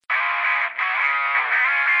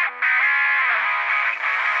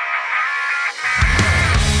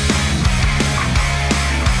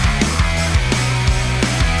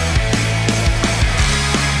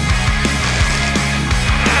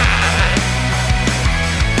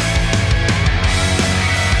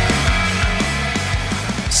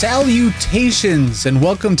Salutations and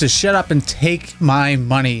welcome to Shut Up and Take My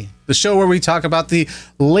Money, the show where we talk about the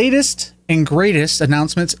latest and greatest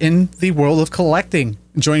announcements in the world of collecting.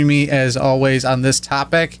 Joining me as always on this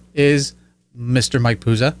topic is Mr. Mike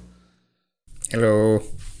Puza. Hello.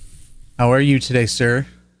 How are you today, sir?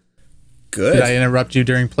 Good. Did I interrupt you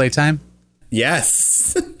during playtime?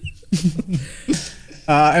 Yes.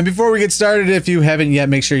 And before we get started, if you haven't yet,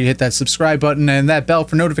 make sure you hit that subscribe button and that bell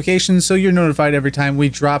for notifications so you're notified every time we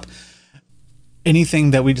drop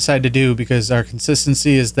anything that we decide to do, because our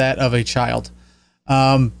consistency is that of a child.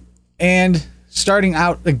 And starting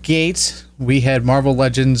out the gate, we had Marvel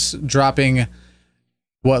Legends dropping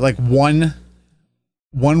one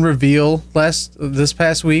reveal this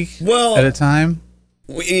past week at a time.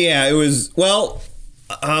 Yeah, it was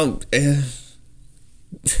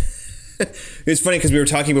it's funny because we were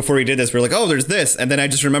talking before we did this. We were like, oh, there's this. And then I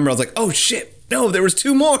just remember, I was like, oh, shit. No, there was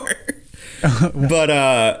two more.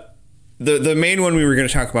 But the main one we were going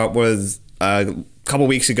to talk about was a couple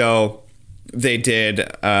weeks ago. They did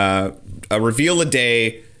a reveal a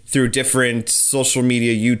day through different social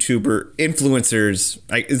media YouTuber influencers.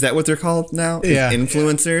 Is that what they're called now? Yeah.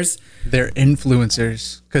 Influencers? They're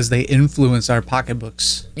influencers because they influence our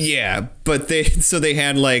pocketbooks. Yeah, but they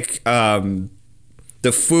had like the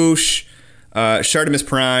Foosh, Shartimus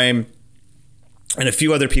Prime, and a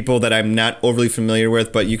few other people that I'm not overly familiar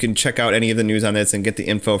with, but you can check out any of the news on this and get the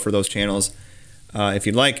info for those channels if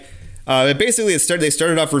you'd like. Basically, they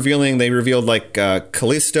started off revealing. They revealed like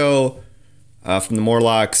Callisto from the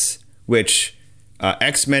Morlocks, which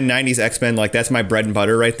X-Men, 90s X-Men, like that's my bread and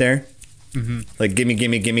butter right there. Mm-hmm. Like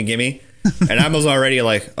gimme. And I was already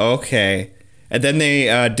like, okay. And then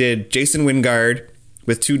they did Jason Wingard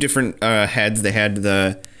with two different heads. They had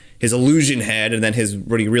his illusion head, and then his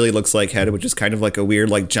what he really looks like head, which is kind of like a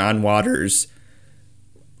weird like John Waters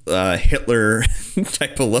Hitler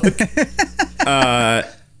type of look.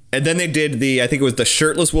 And then they did I think it was the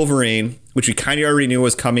shirtless Wolverine, which we kind of already knew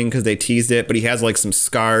was coming because they teased it, but he has like some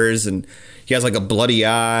scars and he has like a bloody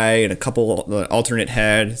eye and a couple alternate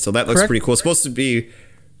head. So that looks pretty cool. It's supposed to be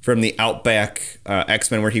from the Outback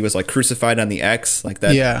X-Men where he was like crucified on the X like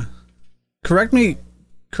that. Yeah. Correct me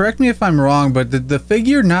if I'm wrong, but did the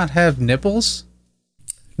figure not have nipples?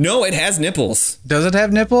 No, it has nipples. Does it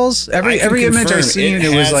have nipples? Every image I've seen,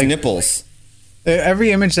 it was like nipples.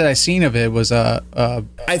 Every image that I seen of it was I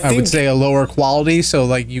would say a lower quality, so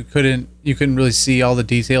like you couldn't really see all the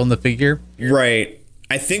detail in the figure. Right.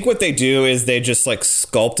 I think what they do is they just like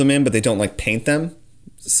sculpt them in, but they don't like paint them,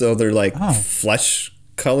 so they're like flesh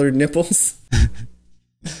colored nipples.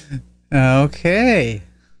 Okay.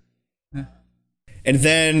 And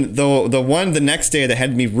then the next day that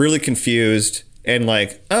had me really confused and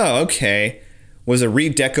like, oh, okay, was a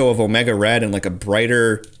redeco of Omega Red and like a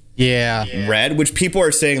brighter red, which people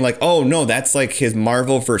are saying like, oh no, that's like his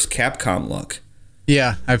Marvel vs. Capcom look.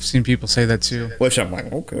 Yeah, I've seen people say that too. Which I'm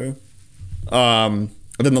like, okay. Then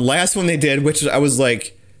the last one they did, which I was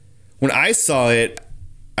like, when I saw it,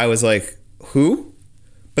 I was like, who?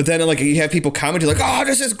 But then like you have people commenting like, oh,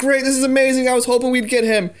 this is great, this is amazing, I was hoping we'd get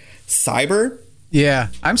him. Cyber. Yeah,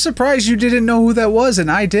 I'm surprised you didn't know who that was,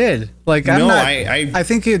 and I did. Like, I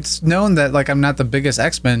think it's known that like I'm not the biggest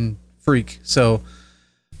X-Men freak, so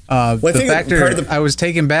I was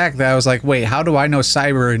taken back that I was like, wait, how do I know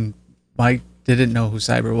Cyber? And Mike didn't know who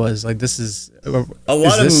Cyber was. Like, this is a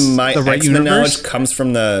lot of my X-Men knowledge comes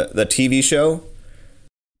from the TV show,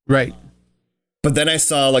 right? But then I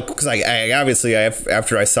saw like, because I obviously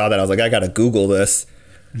after I saw that I was like, I gotta Google this.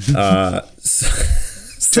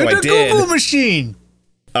 So to the Google machine.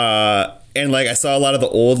 And like I saw a lot of the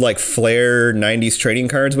old like Flair 90s trading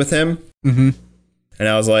cards with him. Mm-hmm. And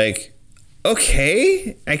I was like,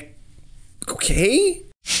 okay. But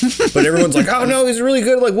everyone's like, oh no, he's really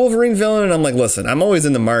good like Wolverine villain. And I'm like, listen, I'm always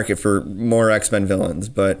in the market for more X-Men villains,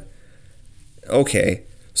 but okay.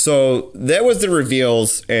 So that was the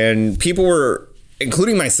reveals, and people were,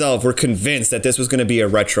 including myself, were convinced that this was going to be a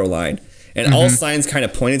retro line. And all signs kind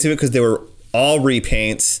of pointed to it because they were all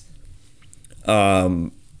repaints,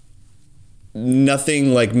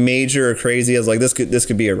 nothing like major or crazy. I was like, this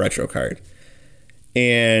could be a retro card,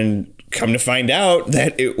 and come to find out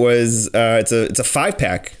that it was it's a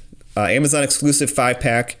 5-pack, Amazon exclusive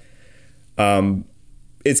 5-pack.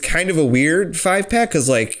 It's kind of a weird 5-pack because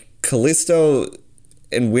like Callisto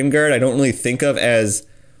and Wingard I don't really think of as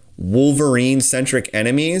Wolverine centric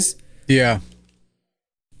enemies. Yeah,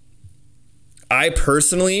 I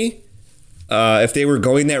personally, if they were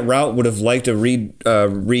going that route, would have liked a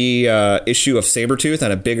reissue of Sabretooth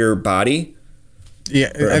on a bigger body.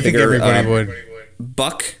 Yeah, I think everybody would.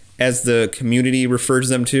 Buck, as the community refers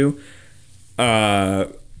them to.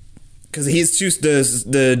 because he's too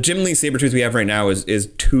the Jim Lee Sabretooth we have right now is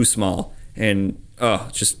too small and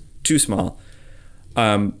just too small.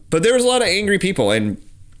 But there was a lot of angry people, and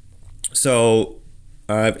so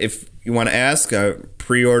if you want to ask,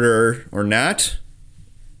 pre-order or not,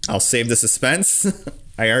 I'll save the suspense.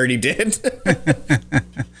 I already did.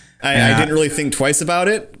 I didn't really think twice about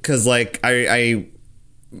it because, like, I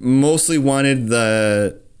mostly wanted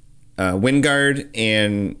the Wingard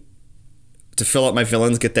and to fill out my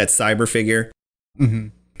villains, get that Cyber figure. Mm-hmm.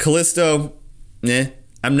 Callisto,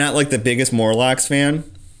 I'm not like the biggest Morlocks fan.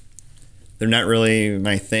 They're not really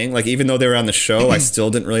my thing. Like, even though they were on the show, I still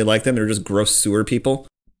didn't really like them. They're just gross sewer people.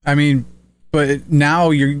 I mean, but now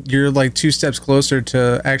you're like 2 steps closer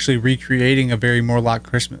to actually recreating a very Morlock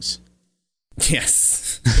Christmas.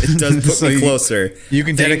 Yes, it does put So me closer. You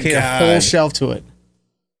can dedicate a whole shelf to it.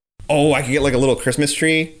 Oh, I can get like a little Christmas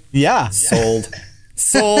tree. Yeah. Sold.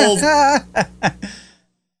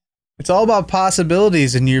 It's all about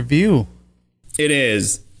possibilities in your view. It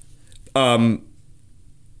is. I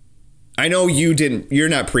know you're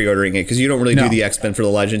not pre-ordering it because you don't really do the X-Men for the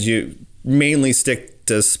Legends. You mainly stick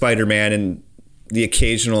to Spider-Man and the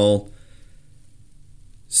occasional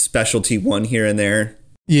specialty one here and there.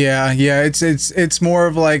 Yeah. It's more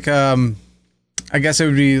of like, I guess it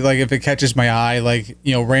would be like if it catches my eye, like,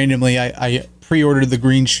 you know, randomly I pre-ordered the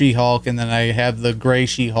green She-Hulk, and then I have the gray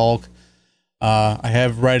She-Hulk. I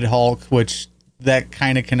have Red Hulk, which that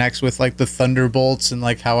kind of connects with like the Thunderbolts and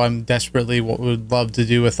like how I'm desperately would love to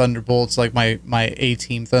do with Thunderbolts, like my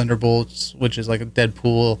A-Team Thunderbolts, which is like a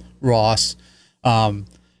Deadpool, Ross,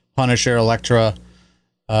 Punisher, Elektra,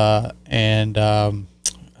 and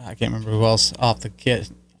I can't remember who else off the kit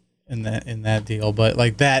in that deal, but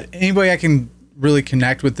like that, anybody I can really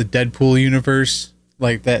connect with the Deadpool universe,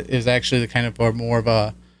 like that is actually the kind of more of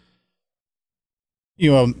a,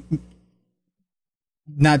 you know,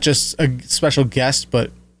 not just a special guest,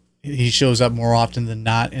 but he shows up more often than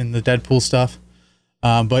not in the Deadpool stuff.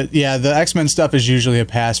 But yeah, the X-Men stuff is usually a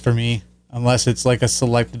pass for me, unless it's like a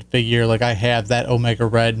selected figure. Like I have that Omega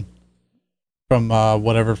Red from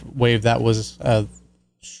whatever wave that was.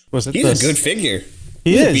 Was it? He's a good figure.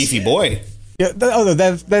 He's a beefy boy. Yeah,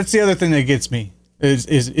 that's the other thing that gets me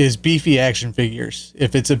is beefy action figures.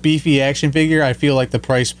 If it's a beefy action figure, I feel like the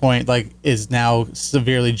price point like is now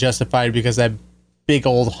severely justified because that big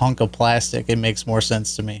old hunk of plastic. It makes more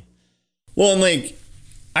sense to me. Well, and like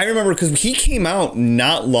I remember because he came out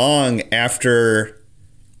not long after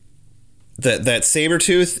that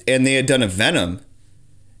Sabretooth, and they had done a Venom,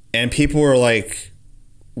 and people were like,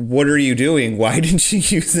 "What are you doing? Why didn't you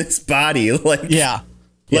use this body?" Like,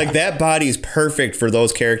 like that body is perfect for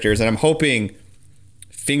those characters, and I'm hoping,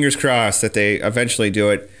 fingers crossed, that they eventually do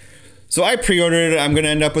it. So I pre-ordered it. I'm going to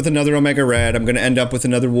end up with another Omega Red. I'm going to end up with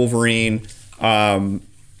another Wolverine.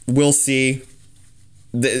 We'll see.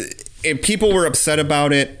 If people were upset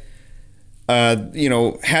about it, you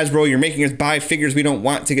know, Hasbro, you're making us buy figures we don't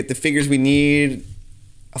want to get the figures we need.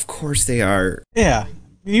 Of course they are. Yeah.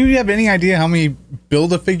 You have any idea how many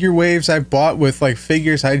Build-A-Figure waves I've bought with like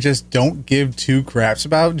figures I just don't give two craps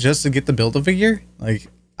about just to get the Build-A-Figure? Like,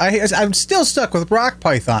 I'm still stuck with Rock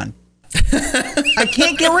Python. I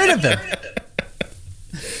can't get rid of him.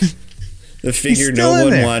 The figure no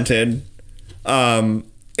one wanted.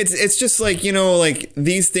 It's just like, you know, like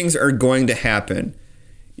these things are going to happen.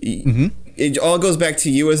 Mm-hmm. It all goes back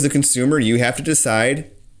to you as the consumer. You have to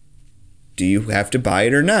decide, do you have to buy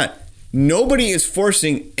it or not? Nobody is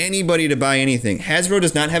forcing anybody to buy anything. Hasbro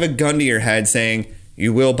does not have a gun to your head saying,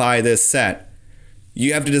 you will buy this set.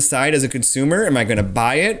 You have to decide as a consumer, am I going to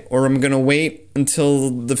buy it, or am I going to wait until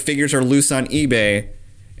the figures are loose on eBay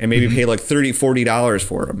and maybe pay like $30, $40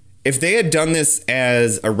 for them? If they had done this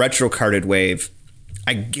as a retro carded wave,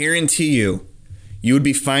 I guarantee you would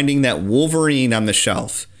be finding that Wolverine on the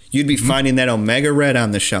shelf. You'd be finding that Omega Red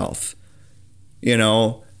on the shelf. You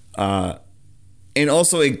know, and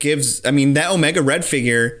also it gives, I mean, that Omega Red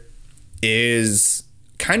figure is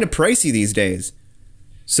kind of pricey these days.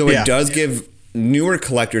 So it does give newer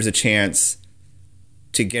collectors a chance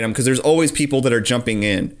to get them, because there's always people that are jumping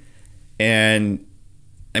in. And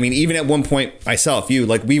I mean, even at one point, myself,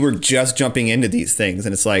 we were just jumping into these things,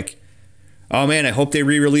 and it's like, oh man, I hope they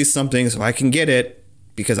re-release something so I can get it,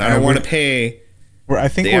 because I don't want to pay I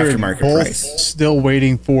think the aftermarket both price. Still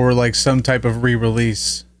waiting for like some type of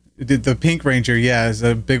re-release. The Pink Ranger, is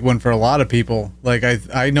a big one for a lot of people. Like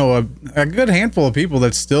I know a good handful of people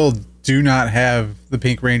that still do not have the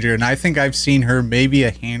Pink Ranger, and I think I've seen her maybe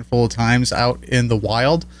a handful of times out in the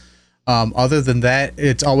wild. Other than that,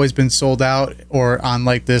 it's always been sold out or on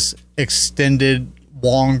like this extended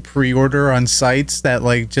long pre-order on sites that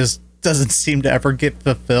like just doesn't seem to ever get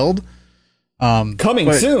fulfilled. Coming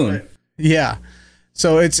but- soon. Yeah.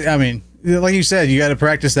 So it's, I mean, like you said, you got to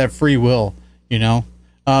practice that free will, you know?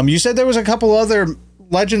 You said there was a couple other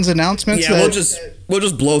Legends announcements. Yeah, we'll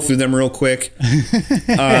just blow through them real quick.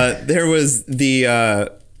 There was the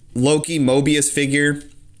Loki Mobius figure.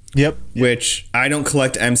 Yep. Which I don't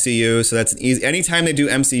collect MCU, so that's an easy. Anytime they do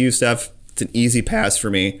MCU stuff, it's an easy pass for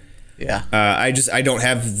me. Yeah. I don't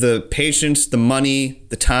have the patience, the money,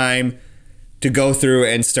 the time to go through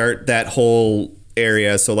and start that whole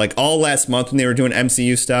area. So like all last month when they were doing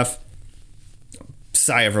MCU stuff,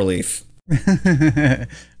 sigh of relief. Yeah,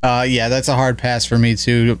 that's a hard pass for me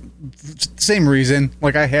too. Same reason.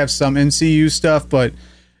 Like I have some MCU stuff, but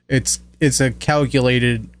it's a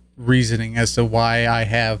calculated reasoning as to why I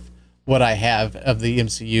have what I have of the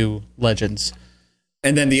MCU Legends.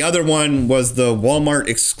 And then the other one was the Walmart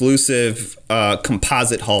exclusive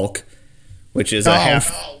composite Hulk, which is a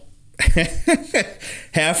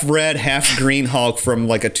half red, half green Hulk from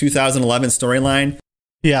like a 2011 storyline.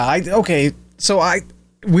 Yeah, so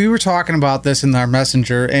we were talking about this in our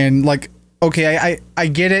messenger, and like, okay, I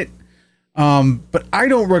get it, but I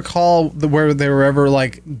don't recall where they were ever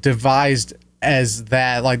like devised as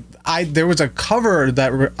that. Like, there was a cover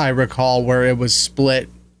that I recall where it was split,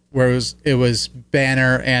 where it was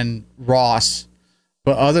Banner and Ross,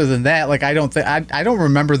 but other than that, like, I don't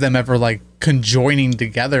remember them ever like conjoining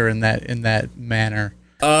together in that manner.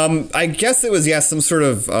 I guess it was some sort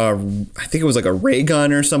of I think it was like a ray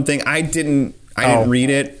gun or something. I didn't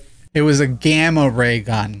read it. It was a gamma ray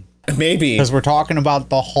gun. Maybe because we're talking about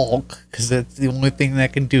the Hulk, because that's the only thing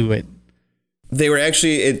that can do it. They were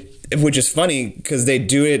actually which is funny because they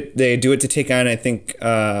do it to take on, I think,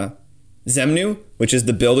 Zemnu, which is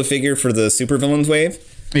the Build-A-Figure for the supervillains wave.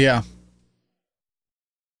 Yeah.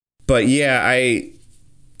 But yeah, and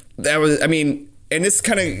this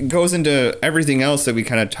kind of goes into everything else that we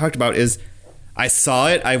kind of talked about. Is I saw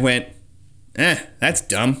it, I went, that's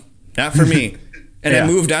dumb, not for me, and I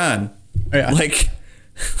moved on. Yeah. Like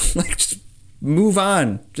just move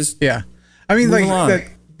on. Just yeah. I mean,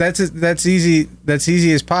 like that's easy. That's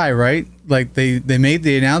easy as pie, right? Like they made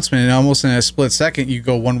the announcement, and almost in a split second, you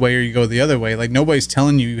go one way or you go the other way. Like nobody's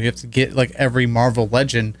telling you have to get like every Marvel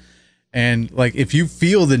Legend, and like if you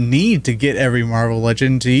feel the need to get every Marvel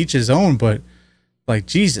Legend, to each his own. But like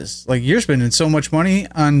Jesus, like you're spending so much money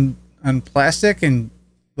on plastic, and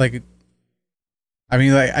like, I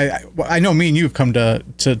mean, like I know me and you have come to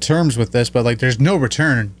terms with this, but like there's no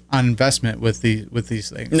return on investment with these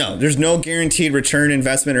things. No, there's no guaranteed return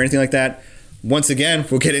investment or anything like that. Once again,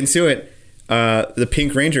 we'll get into it. The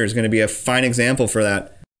Pink Ranger is going to be a fine example for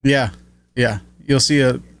that. Yeah. You'll see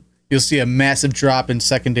a massive drop in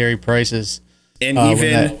secondary prices. And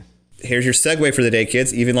even here's your segue for the day,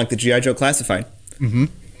 kids. Even like the G.I. Joe Classified. Mm-hmm.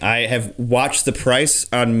 I have watched the price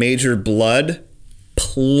on Major Blood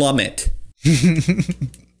plummet.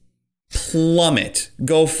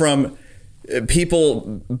 Go from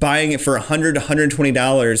people buying it for $100 to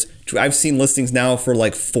 $120 to I've seen listings now for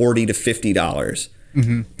like $40 to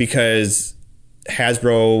 $50 because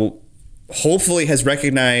Hasbro hopefully has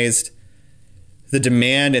recognized the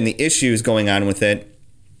demand and the issues going on with it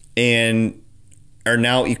and are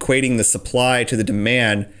now equating the supply to the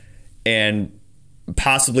demand, and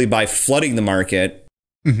possibly by flooding the market,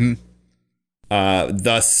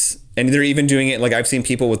 thus. And they're even doing it, like I've seen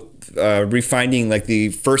people with refining like the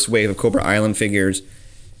first wave of Cobra Island figures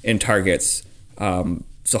in Targets.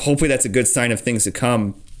 So hopefully that's a good sign of things to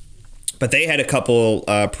come. But they had a couple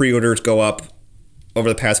pre-orders go up over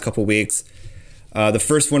the past couple weeks. The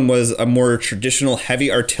first one was a more traditional heavy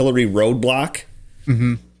artillery roadblock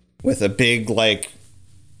with a big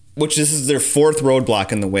which this is their fourth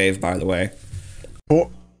roadblock in the wave, by the way.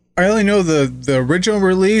 Well, I only know the original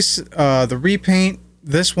release, the repaint.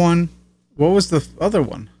 This one, what was the other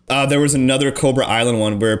one? There was another Cobra Island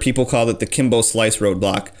one where people called it the Kimbo Slice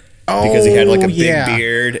roadblock because he had like a big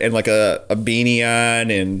beard and like a beanie on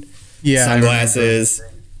and sunglasses,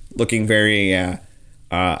 looking very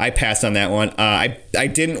I passed on that one. I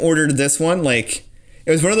didn't order this one. Like it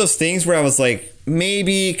was one of those things where I was like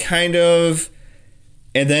maybe kind of,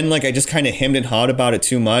 and then like I just kind of hemmed and hawed about it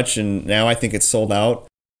too much, and now I think it's sold out.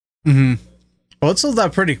 Well, it sold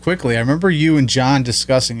out pretty quickly. I remember you and John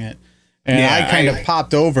discussing it, and I kind of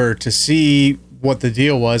popped over to see what the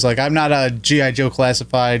deal was. Like, I'm not a G.I. Joe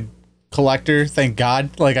Classified collector, thank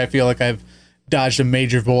God. Like, I feel like I've dodged a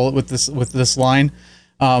major bullet with this line.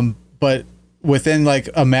 But within like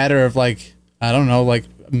a matter of like, I don't know, like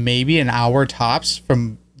maybe an hour tops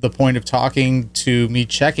from the point of talking to me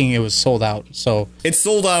checking, it was sold out. So it's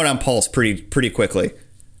sold out on Pulse pretty quickly.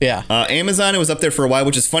 Yeah. Amazon, it was up there for a while,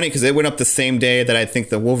 which is funny because it went up the same day that I think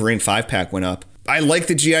the Wolverine 5-pack went up. I like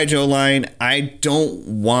the G.I. Joe line. I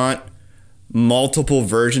don't want multiple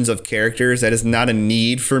versions of characters. That is not a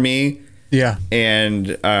need for me. Yeah.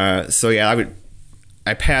 And so yeah,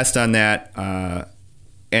 I passed on that.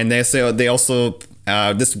 And they also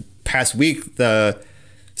this past week the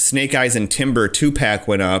Snake Eyes and Timber 2-pack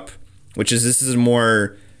went up, which is this is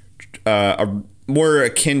more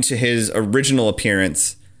akin to his original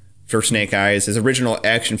appearance for Snake Eyes, his original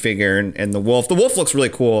action figure, and the wolf. The wolf looks really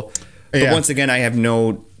cool, but once again, I have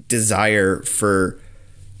no desire for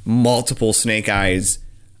multiple Snake Eyes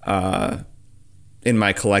in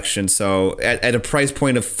my collection. So at a price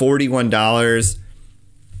point of $41,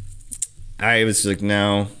 I was like,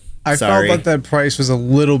 no. I sorry. felt that price was a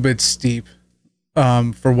little bit steep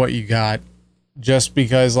for what you got. Just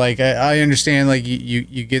because, like, I understand, like,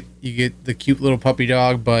 you get the cute little puppy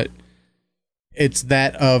dog, but it's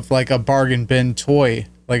that of like a bargain bin toy.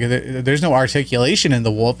 Like, there's no articulation in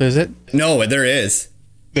the wolf, is it? No, there is.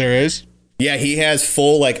 There is? Yeah, he has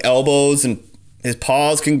full like elbows and his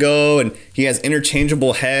paws can go, and he has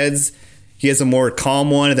interchangeable heads. He has a more calm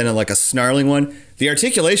one and then like a snarling one. The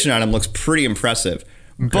articulation on him looks pretty impressive,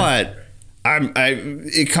 but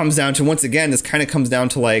it comes down to, once again, this kind of comes down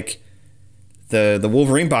to like the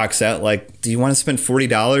Wolverine box set. Like, do you want to spend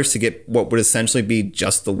 $40 to get what would essentially be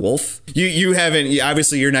just the wolf? You haven't,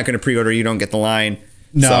 obviously you're not going to pre-order. You don't get the line.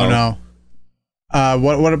 No.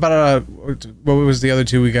 What about what was the other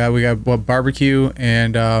two we got? We got what, barbecue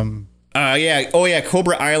and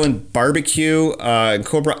Cobra Island Barbecue and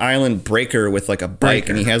Cobra Island Breaker with like a bike,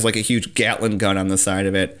 and he has like a huge Gatling gun on the side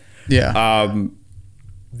of it. Yeah.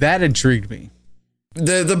 That intrigued me.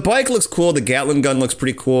 The bike looks cool. The Gatling gun looks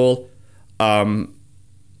pretty cool. I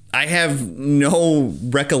have no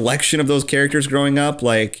recollection of those characters growing up.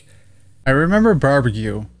 Like, I remember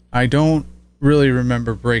Barbecue. I don't really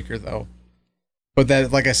remember Breaker though. But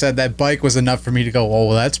that, like I said, that bike was enough for me to go, oh,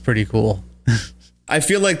 well, that's pretty cool. I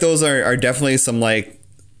feel like those are definitely some like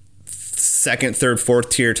second, third, fourth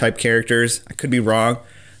tier type characters. I could be wrong.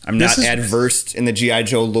 I'm not adversed in the G.I.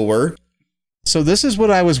 Joe lore. So this is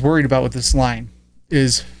what I was worried about with this line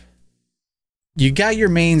is you got your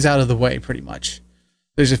mains out of the way pretty much.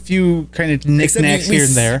 There's a few kind of knickknacks here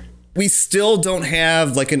and there. We still don't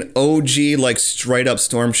have like an OG like straight up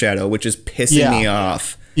Storm Shadow, which is pissing me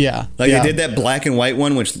off. Yeah. Like they did that black and white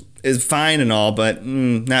one, which is fine and all, but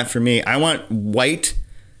not for me. I want white,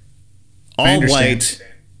 all white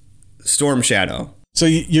Storm Shadow. So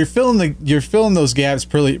you're filling those gaps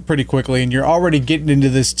pretty quickly, and you're already getting into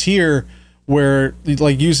this tier where,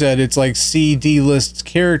 like you said, it's like C/D list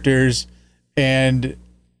characters, and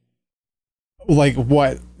like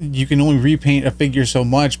what you can only repaint a figure so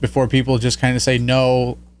much before people just kind of say,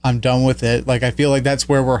 no, I'm done with it. Like, I feel like that's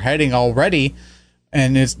where we're heading already,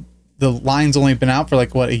 and the line's only been out for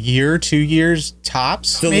like what, a year, 2 years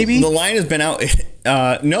tops, maybe. The line has been out.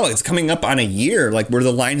 No, it's coming up on a year, like where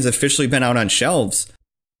the line has officially been out on shelves.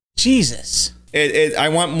 Jesus. I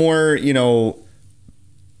want more,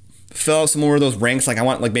 fill out some more of those ranks. Like I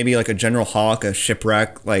want like maybe like a General Hawk, a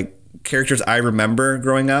Shipwreck, like characters I remember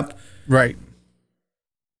growing up. Right.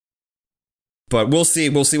 But we'll see.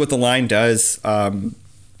 We'll see what the line does.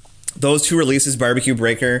 Those two releases, Barbecue,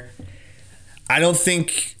 Breaker, I don't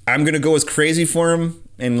think I'm going to go as crazy for them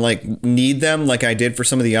and like need them like I did for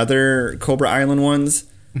some of the other Cobra Island ones.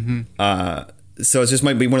 Mm-hmm. So it just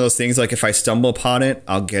might be one of those things, like if I stumble upon it,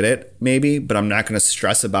 I'll get it maybe, but I'm not going to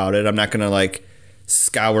stress about it. I'm not going to like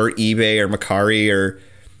scour eBay or Mercari or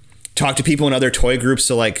talk to people in other toy groups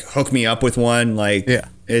to like hook me up with one. Like,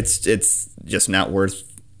 it's just not worth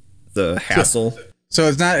the hassle. So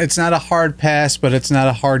it's not a hard pass, but it's not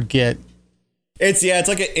a hard get. It's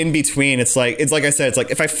like an in between. It's like I said, it's like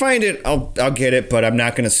if I find it, I'll get it, but I'm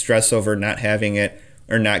not going to stress over not having it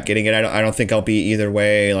or not getting it. I don't think I'll be either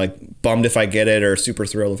way, like bummed if I get it or super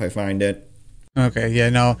thrilled if I find it. Okay, yeah,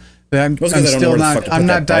 no, I'm still not. I'm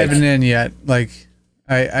not diving in yet. Like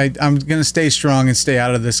I'm gonna stay strong and stay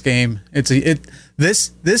out of this game.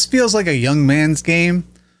 This feels like a young man's game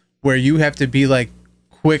where you have to be like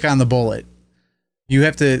quick on the bullet. You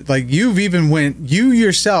have to, like, you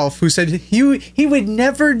yourself, who said he would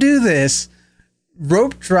never do this,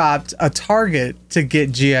 rope dropped a Target to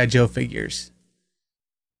get G.I. Joe figures.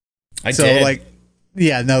 I did. Like,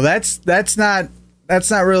 yeah, no, that's not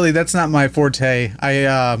my forte.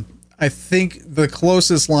 I think the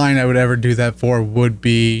closest line I would ever do that for would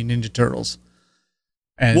be Ninja Turtles.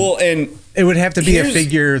 And it would have to be a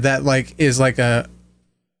figure that like is like a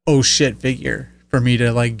oh shit figure for me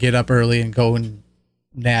to like get up early and go and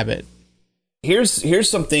nab it. Here's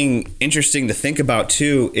something interesting to think about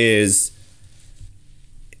too is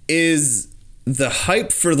the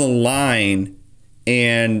hype for the line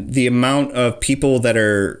and the amount of people that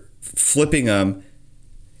are flipping them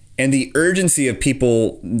and the urgency of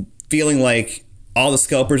people feeling like all the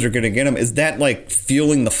scalpers are going to get them, is that like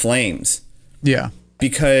fueling the flames? Yeah.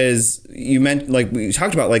 Because you meant, like we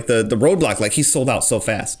talked about, like the roadblock, like he sold out so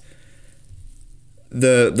fast.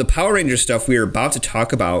 The Power Ranger stuff we are about to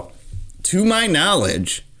talk about, to my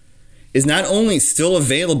knowledge, is not only still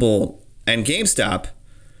available at GameStop,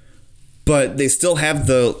 but they still have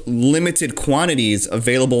the limited quantities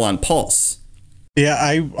available on Pulse. Yeah,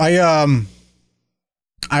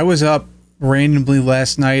 I was up randomly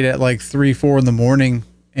last night at like 3-4 in the morning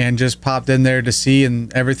and just popped in there to see,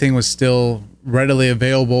 and everything was still readily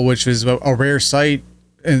available, which is a rare sight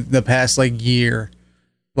in the past like year.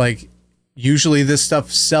 Like usually this stuff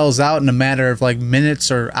sells out in a matter of like minutes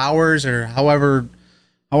or hours or however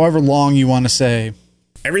long you want to say.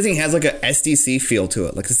 Everything has like a SDC feel to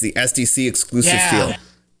it, like it's the SDC exclusive feel.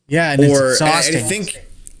 Yeah, and it's exhausting.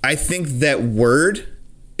 I think that word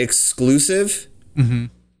exclusive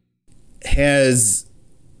has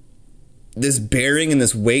this bearing and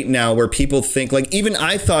this weight now where people think, like, even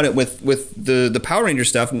I thought it with the Power Ranger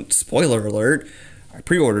stuff, and spoiler alert, I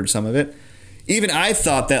pre-ordered some of it. Even I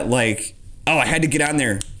thought that, like, oh, I had to get on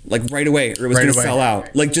there like right away or it was going to sell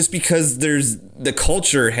out. Like, just because the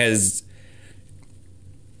culture has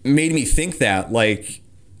made me think that, like,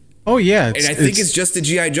 oh yeah, and I think it's just the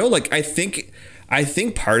G.I. Joe. Like, I think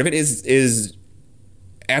part of it is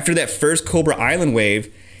after that first Cobra Island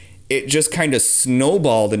wave, it just kind of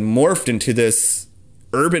snowballed and morphed into this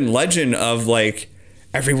urban legend of like,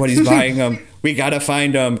 everybody's buying them, we gotta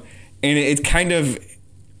find them, and it kind of,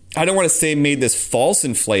 I don't want to say made this false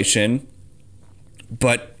inflation,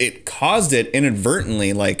 but it caused it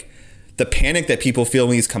inadvertently, like the panic that people feel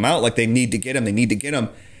when these come out, like they need to get them.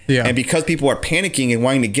 Yeah. And because people are panicking and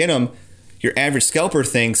wanting to get them, your average scalper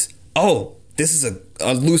thinks, oh, this is a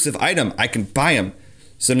elusive item, I can buy them.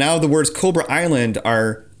 So now the words Cobra Island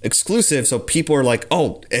are exclusive, so people are like,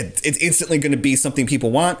 oh, it's instantly going to be something people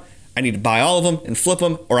want. I need to buy all of them and flip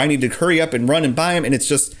them, or I need to hurry up and run and buy them. And it's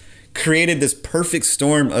just created this perfect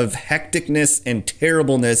storm of hecticness and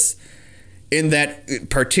terribleness in that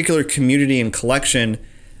particular community and collection,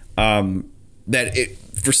 that it,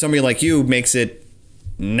 for somebody like you, makes it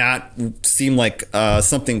not seem like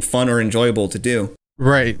something fun or enjoyable to do.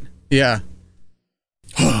 Right. Yeah.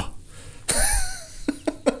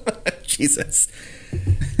 Jesus.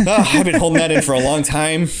 Oh, I've been holding that in for a long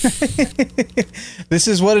time. This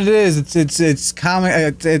is what it is. It's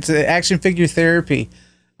comic. It's action figure therapy.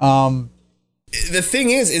 The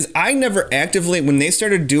thing is I never actively, when they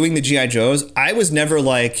started doing the G.I. Joes, I was never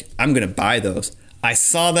like, I'm gonna buy those. I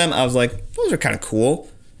saw them, I was like, those are kind of cool.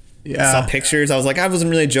 Yeah. I saw pictures, I was like, I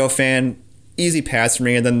wasn't really a Joe fan. Easy pass for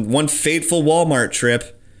me. And then one fateful Walmart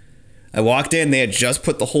trip, I walked in, they had just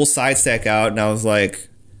put the whole side stack out, and I was like,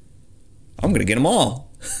 I'm gonna get them all.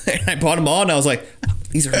 And I bought them all, and I was like,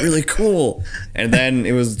 these are really cool. And then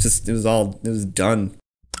it was done.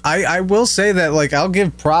 I will say that, like, I'll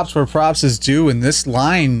give props where props is due in this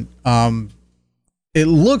line. It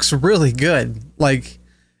looks really good. Like,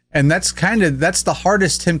 and that's the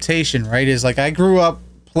hardest temptation, right? Is like, I grew up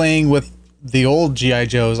playing with the old G.I.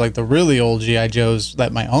 Joes, like the really old G.I. Joes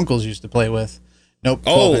that my uncles used to play with. Nope.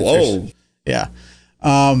 Yeah.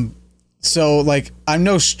 So, like, I'm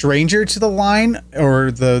no stranger to the line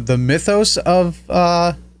or the mythos of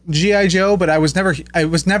G.I. Joe, but I was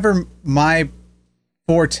never my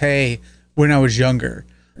forte when I was younger.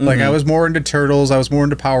 Mm-hmm. Like, I was more into Turtles, I was more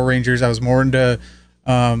into Power Rangers, I was more into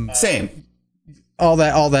same all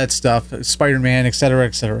that stuff, Spider-Man,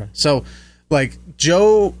 etc. So, like,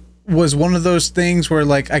 Joe was one of those things where,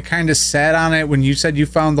 like, I kind of sat on it when you said you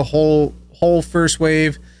found the whole first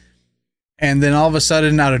wave. And then all of a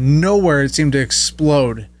sudden, out of nowhere, it seemed to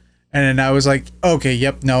explode. And then I was like, okay,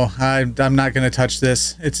 yep, no, I'm not going to touch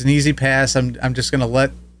this. It's an easy pass. I'm just going to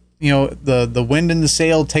let, the wind in the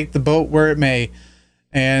sail take the boat where it may.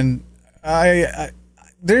 And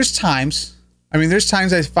there's times I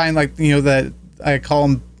find, like, that I call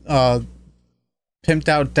him pimped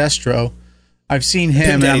out Destro. I've seen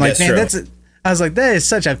him, and I'm like, Destro. Man, I was like, that is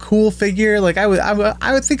such a cool figure. Like, I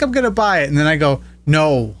would think I'm going to buy it. And then I go,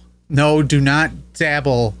 no, do not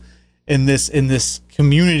dabble in this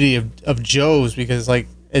community of Joes, because, like,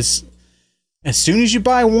 as soon as you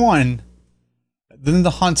buy one, then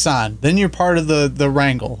the hunt's on. Then you're part of the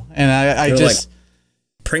wrangle. And I just like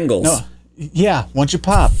Pringles. No, yeah, once you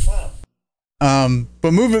pop.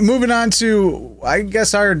 But moving on to, I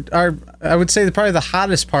guess, our I would say probably the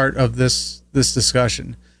hottest part of this this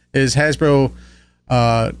discussion is Hasbro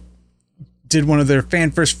did one of their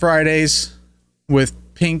Fan First Fridays with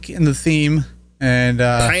pink in the theme, and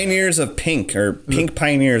Pioneers of Pink, or Pink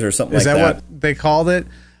Pioneers, or something like that. Is that what they called it?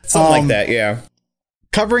 Something like that, yeah.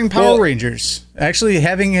 Covering Power Rangers, actually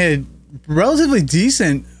having a relatively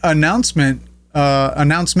decent announcements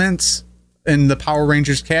in the Power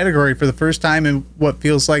Rangers category for the first time in what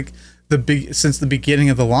feels like since the beginning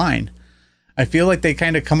of the line. I feel like they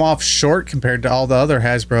kind of come off short compared to all the other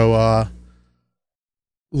Hasbro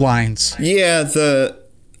lines. Yeah,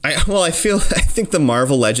 I think the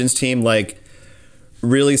Marvel Legends team like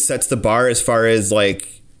really sets the bar as far as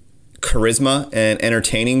like charisma and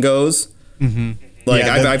entertaining goes. Mm-hmm. Like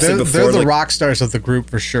I've said before, they're the like, rock stars of the group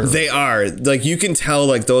for sure. They are. Like, you can tell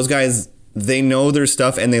like those guys, they know their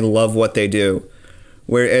stuff and they love what they do.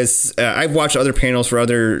 Whereas I've watched other panels for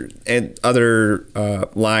other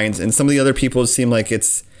lines, and some of the other people seem like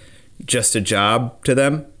it's just a job to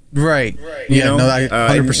them. Right. You know? No, I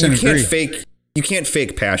 100% agree. You can't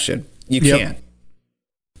fake passion. You can't.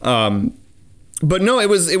 But no, it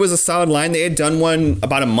was a solid line. They had done one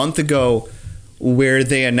about a month ago where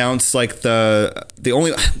they announced like the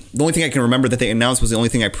only thing I can remember that they announced was the only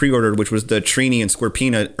thing I pre-ordered, which was the Trini and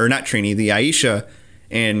Scorpina, or not Trini, the Aisha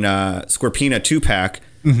and Scorpina 2-pack,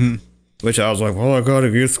 which I was like, well, I gotta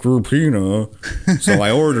get Scorpina, so I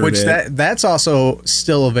ordered which it. That's also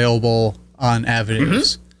still available on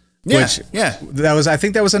Avenues. I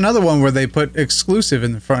think that was another one where they put exclusive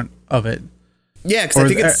in the front of it. Yeah, because I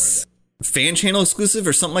think it's fan channel exclusive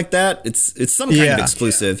or something like that. It's some kind of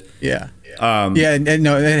exclusive. Yeah. No,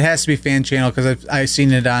 it has to be fan channel because I've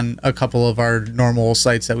seen it on a couple of our normal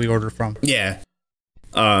sites that we order from. Yeah.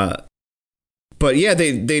 But yeah,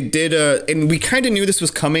 they did, and we kind of knew this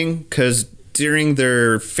was coming because during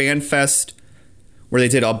their Fan Fest, where they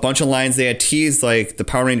did a bunch of lines, they had teased, like the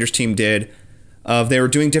Power Rangers team did, they were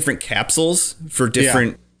doing different capsules for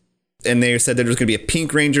different, and they said that there was going to be a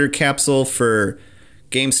Pink Ranger capsule for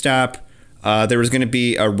GameStop. There was going to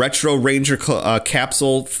be a Retro Ranger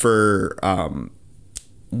capsule for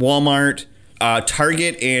Walmart.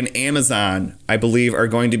 Target and Amazon, I believe, are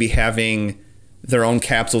going to be having their own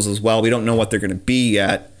capsules as well. We don't know what they're going to be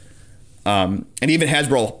yet. And even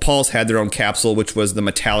Hasbro Pulse had their own capsule, which was the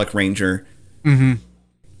Metallic Ranger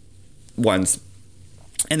ones.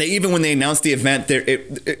 And even when they announced the event, they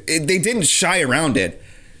didn't shy around it.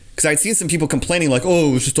 Because I'd seen some people complaining like,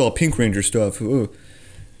 oh, it's just all Pink Ranger stuff. Ooh.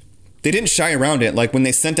 They didn't shy around it. Like when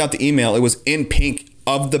they sent out the email, it was in pink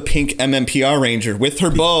of the pink MMPR Ranger with her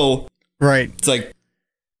bow. Right. It's like,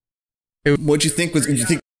 what'd you think?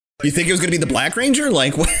 You think it was going to be the Black Ranger?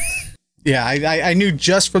 Like what? Yeah, I knew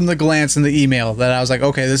just from the glance in the email that I was like,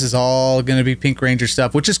 okay, this is all going to be Pink Ranger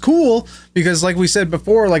stuff, which is cool because like we said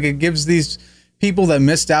before, like it gives these people that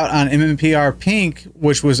missed out on MMPR Pink,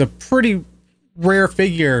 which was a pretty rare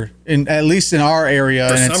figure at least in our area.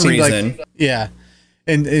 For some reason.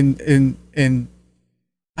 And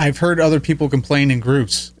I've heard other people complain in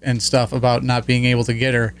groups and stuff about not being able to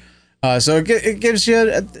get her. So it gives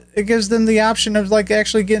them the option of like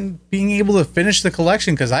actually being able to finish the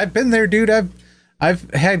collection. Cause I've been there, dude. I've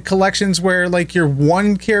had collections where like you're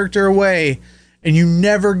one character away and you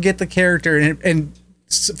never get the character. And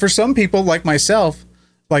for some people like myself,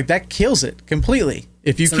 like that kills it completely.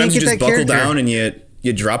 If you Sometimes can't get you that just buckle character down and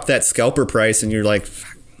you drop that scalper price and you're like,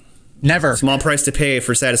 never. Small price to pay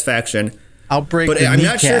for satisfaction. I'll break. But I'm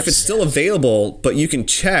not sure if kneecaps. it's still available, but you can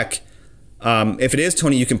check. If it is,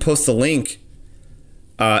 Tony, you can post the link.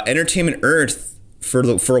 Entertainment Earth for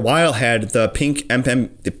a while had the pink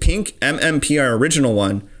MMPR original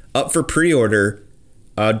one up for pre-order,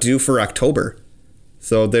 due for October.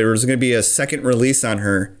 So there was going to be a second release on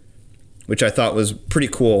her, which I thought was pretty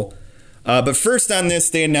cool. But first on this,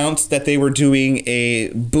 they announced that they were doing a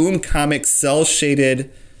Boom Comics cell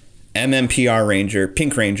shaded MMPR Ranger,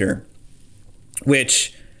 Pink Ranger,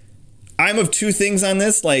 which I'm of two things on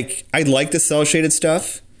this. Like, I like the cell shaded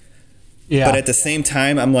stuff, but at the same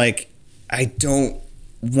time, I'm like, I don't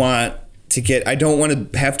want to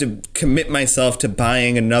have to commit myself to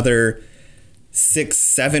buying another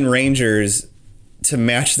 6-7 Rangers to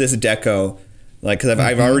match this deco. Like, because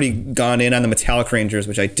I've already gone in on the Metallic Rangers,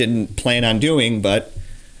 which I didn't plan on doing, but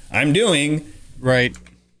I'm doing. Right.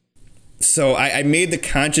 So I made the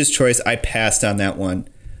conscious choice. I passed on that one.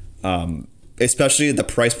 Especially at the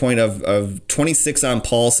price point of $26 on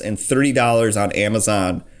Pulse and $30 on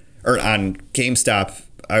Amazon or on GameStop.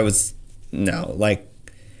 Like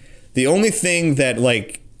the only thing that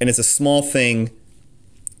like, and it's a small thing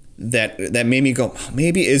that made me go,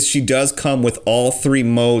 maybe is she does come with all 3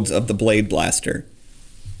 modes of the Blade Blaster.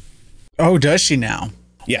 Oh, does she now?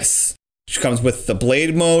 Yes. She comes with the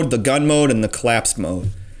blade mode, the gun mode, and the collapsed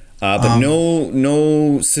mode. But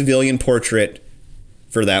no civilian portrait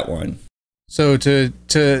for that one. So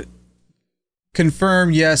to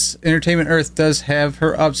confirm, yes, Entertainment Earth does have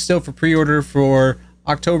her up still for pre-order for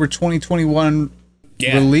October 2021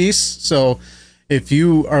 release. So if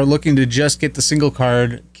you are looking to just get the single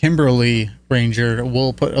card Kimberly Ranger,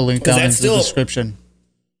 we'll put a link down in the description.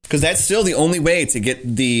 Because that's still the only way to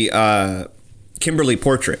get the Kimberly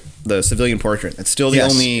portrait, the civilian portrait. That's still the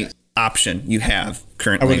only option you have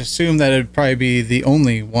currently. I would assume that it'd probably be the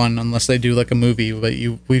only one unless they do like a movie, but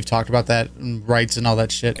we've talked about that and rights and all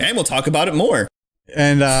that shit. And we'll talk about it more.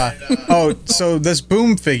 And so this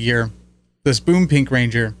Boom figure, this Boom Pink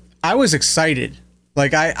Ranger, I was excited.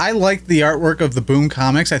 Like I like the artwork of the Boom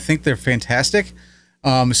comics. I think they're fantastic.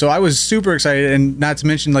 So I was super excited, and not to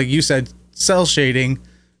mention, like you said, cell shading.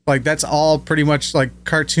 Like that's all pretty much like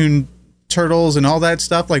cartoon Turtles and all that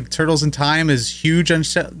stuff. Like Turtles in Time is huge on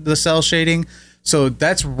the cell shading. So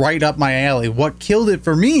that's right up my alley. What killed it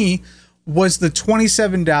for me was the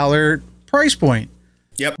 $27 price point.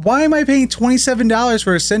 Yep. Why am I paying $27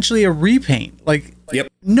 for essentially a repaint? Like,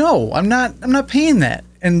 no, I'm not paying that.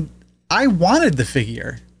 And I wanted the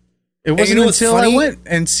figure. It wasn't until I went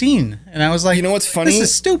and seen, and I was like, you know what's funny? This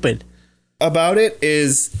is stupid. About it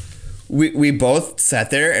is we both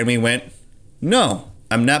sat there and we went, no,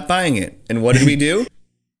 I'm not buying it. And what did we do?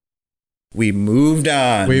 We moved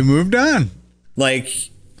on. Like,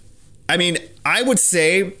 I mean, I would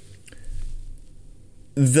say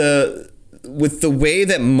with the way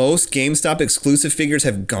that most GameStop exclusive figures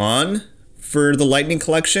have gone for the Lightning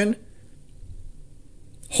Collection,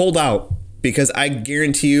 hold out, because I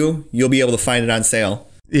guarantee you'll be able to find it on sale.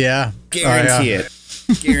 Yeah. Guarantee it.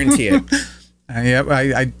 Guarantee it.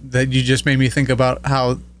 Yep. That you just made me think about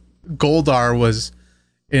how Goldar was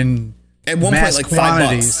in at one point like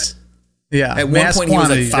 $5. Yeah. At one point he was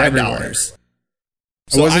like $5.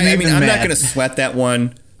 So I'm not going to sweat that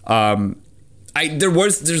one.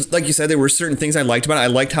 There's like you said, there were certain things I liked about it. I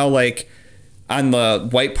liked how like on the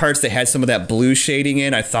white parts they had some of that blue shading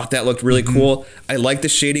in. I thought that looked really cool. I like the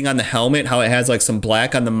shading on the helmet, how it has like some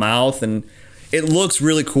black on the mouth, and it looks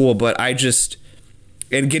really cool. But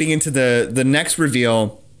and getting into the next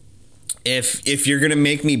reveal, if you're gonna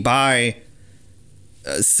make me buy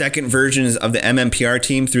second versions of the MMPR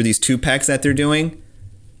team through these 2-packs that they're doing,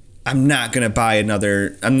 I'm not gonna buy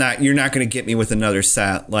another. You're not gonna get me with another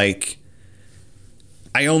set. Like,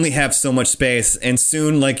 I only have so much space, and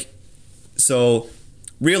soon, so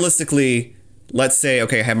realistically, let's say,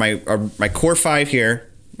 okay, I have my core 5 here,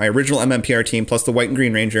 my original MMPR team plus the white and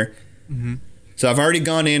green Ranger. Mm-hmm. So I've already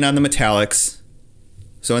gone in on the metallics.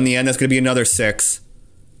 So in the end, that's going to be another 6.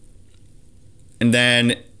 And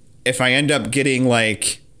then if I end up getting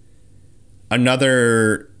like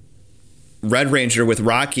another red Ranger with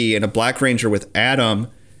Rocky and a black Ranger with Adam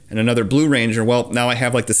and another blue Ranger, well, now I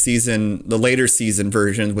have like the later season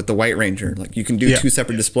version with the white Ranger. Like you can do 2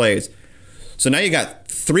 separate displays. So now you got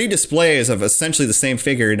 3 displays of essentially the same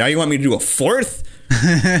figure. Now you want me to do a 4th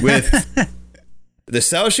with the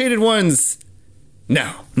cell shaded ones?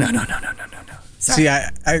 No. Sorry. See,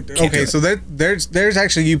 okay, so there's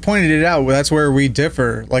actually, you pointed it out. That's where we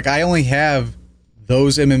differ. Like I only have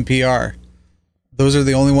those MMPR. Those are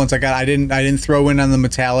the only ones I got. I didn't throw in on the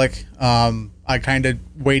metallic. I kind of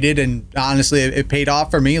waited, and honestly, it paid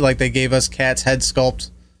off for me. Like they gave us Cat's head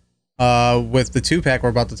sculpt with the 2-pack we're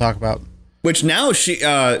about to talk about. Which now she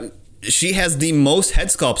has the most head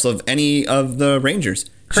sculpts of any of the Rangers.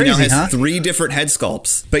 Crazy, she now has 3 different head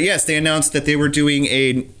sculpts. But yes, they announced that they were doing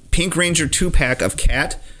a Pink Ranger 2-pack of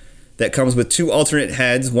Cat that comes with 2 alternate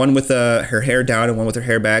heads, one with her hair down and one with her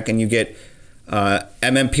hair back, and you get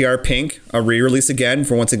MMPR Pink, a re-release again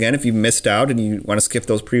for once again if you missed out and you want to skip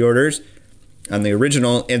those pre-orders on the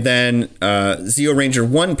original, and then Zeo Ranger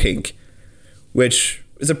 1 Pink, which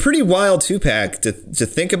is a pretty wild 2-pack to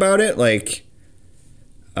think about it, like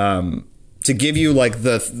to give you like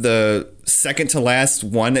the second to last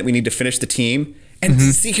one that we need to finish the team. And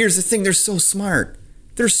see, here's the thing, they're so smart.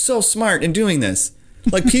 They're so smart in doing this.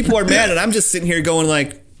 Like people are mad, and I'm just sitting here going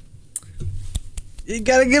like, you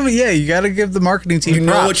gotta give the marketing team. You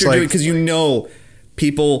know what you're doing because you know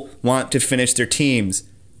people want to finish their teams.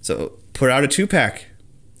 So put out a 2-pack,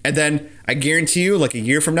 and then I guarantee you, like a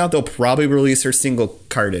year from now, they'll probably release her single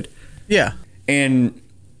carded. Yeah, and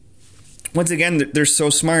once again, they're so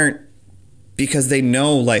smart because they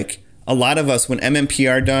know like a lot of us when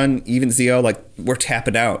MMPR done, even Zeo, like we're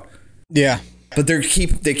tapping out. Yeah. But they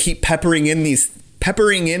keep peppering in these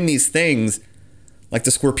things like the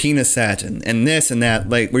Scorpina set and this and that,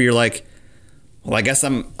 like where you're like, well, I guess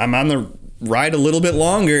I'm on the ride a little bit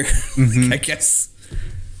longer. I guess.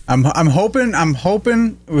 I'm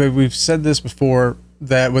hoping we've said this before,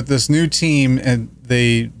 that with this new team and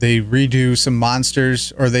they redo some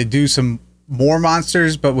monsters, or they do some more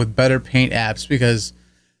monsters but with better paint apps, because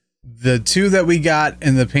the two that we got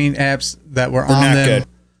in the paint apps that were on not them, good.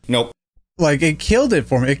 Nope. Like, it killed it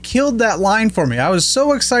for me. It killed that line for me. I was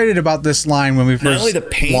so excited about this line when we Not first only the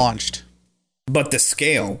paint, launched, but the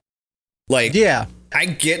scale. Like, yeah, I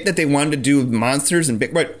get that they wanted to do monsters and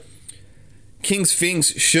big, but King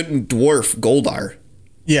Sphinx shouldn't dwarf Goldar.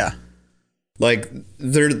 yeah. Like,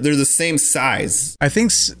 they're the same size. I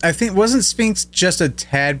think wasn't Sphinx just a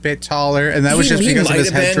tad bit taller, and that was just because of his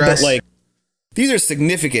headdress. But like, these are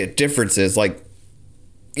significant differences. Like,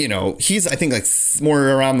 you know, he's, I think, like more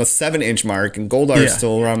around the 7-inch mark, and Goldar is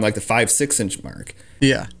still around like the 5-6-inch mark.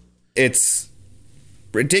 Yeah, it's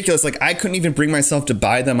ridiculous. Like, I couldn't even bring myself to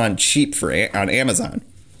buy them on cheap on Amazon.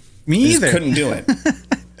 Me either. I just couldn't do it.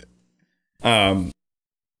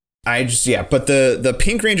 But the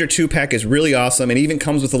Pink Ranger 2-pack is really awesome. It even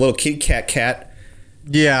comes with a little Kit Kat cat.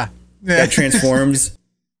 Yeah. That transforms.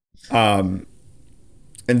 And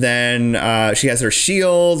then she has her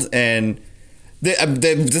shield, and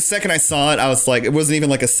the second I saw it, I was like, it wasn't even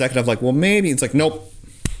like a second of like, well, maybe. It's like, nope,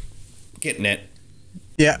 getting it.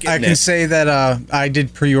 Yeah, I can say that I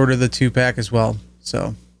did pre-order the 2-pack as well.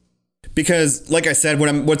 So, because like I said,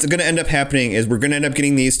 what's going to end up happening is we're going to end up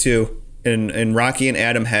getting these two in Rocky and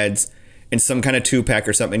Adam heads in some kind of 2-pack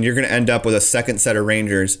or something. And you're going to end up with a second set of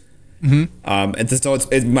Rangers. Mm-hmm. And so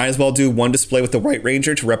it might as well do one display with the White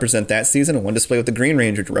Ranger to represent that season, and one display with the Green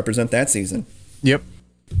Ranger to represent that season. Yep.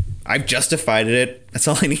 I've justified it. That's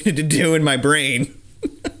all I needed to do in my brain.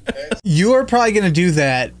 You are probably going to do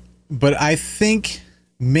that, but I think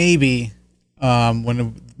maybe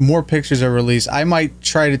when more pictures are released, I might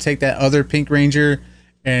try to take that other Pink Ranger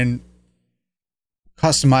and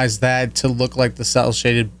customize that to look like the cell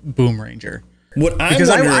shaded Boom Ranger. What I'm because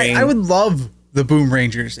wondering, I would love the Boom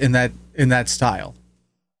Rangers in that style.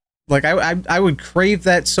 Like, I would crave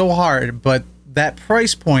that so hard, but that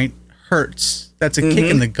price point hurts. That's a kick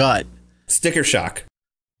in the gut. Sticker shock.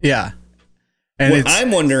 Yeah. And what I'm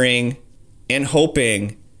wondering and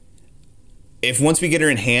hoping, if once we get her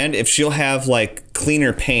in hand, if she'll have like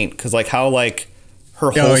cleaner paint, because like how like her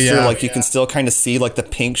holster, like you can still kind of see like the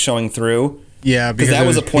pink showing through. Yeah, because that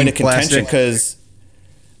was a point of contention. Because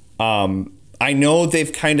I know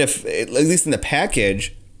they've kind of, at least in the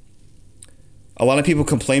package, a lot of people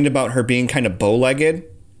complained about her being kind of bow-legged.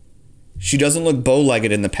 She doesn't look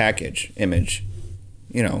bow-legged in the package image.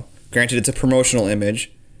 You know, granted, it's a promotional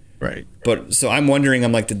image. Right. But so I'm wondering,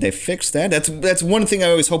 I'm like, did they fix that? That's one thing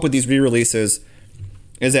I always hope with these re-releases,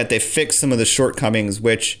 is that they fix some of the shortcomings,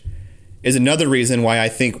 which is another reason why I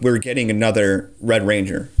think we're getting another Red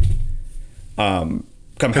Ranger. Come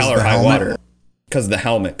hell or high water. Because of the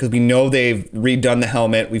helmet. Because we know they've redone the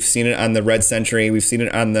helmet. We've seen it on the Red Sentry. We've seen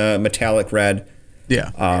it on the metallic red.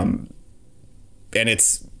 Yeah. And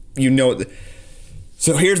it's, you know,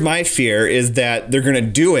 so here's my fear, is that they're going to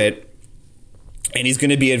do it and he's going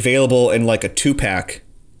to be available in like a 2-pack.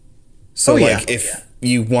 So if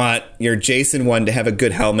you want your Jason one to have a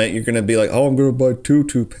good helmet, you're going to be like, oh, I'm going to buy 2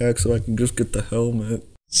 2-packs so I can just get the helmet.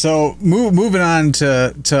 So moving on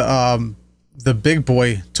to the big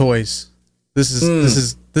boy toys. This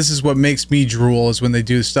is what makes me drool, is when they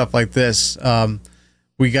do stuff like this.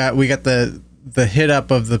 We got the hit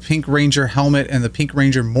up of the Pink Ranger helmet and the Pink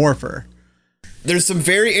Ranger Morpher. There's some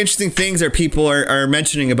very interesting things that people are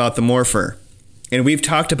mentioning about the Morpher, and we've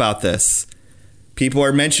talked about this. People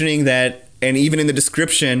are mentioning that, and even in the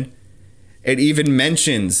description, it even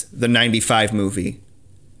mentions the 95 movie.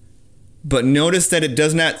 But notice that it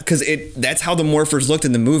does not, because that's how the Morphers looked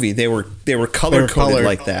in the movie. They were color coded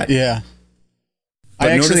like that. Yeah. But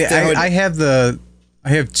I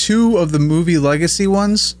have 2 of the movie Legacy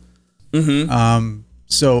ones. Mm-hmm.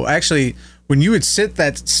 So actually, when you would sit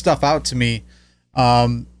that stuff out to me,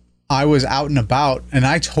 I was out and about, and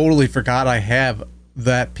I totally forgot I have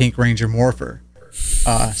that Pink Ranger Morpher.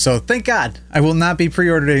 So thank God I will not be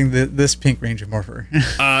pre-ordering this Pink Ranger Morpher.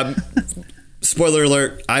 Spoiler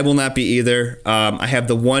alert: I will not be either. I have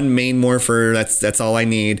the one main Morpher. That's all I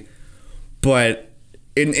need. But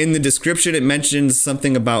in the description, it mentions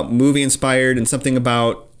something about movie inspired and something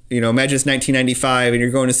about, you know, imagine it's 1995 and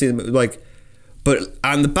you're going to see them, like. But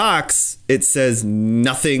on the box, it says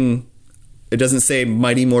nothing. It doesn't say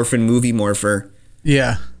Mighty Morphin Movie Morpher.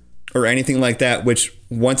 Yeah. Or anything like that, which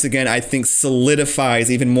once again, I think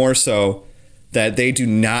solidifies even more so that they do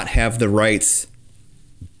not have the rights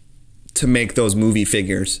to make those movie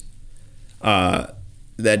figures.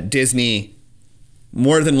 That Disney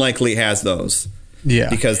more than likely has those. Yeah.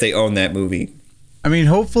 Because they own that movie. I mean,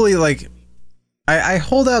 hopefully, like, I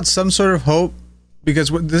hold out some sort of hope,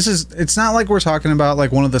 because it's not like we're talking about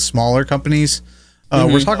like one of the smaller companies.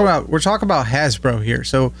 We're talking about Hasbro here.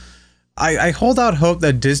 So I hold out hope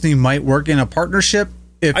that Disney might work in a partnership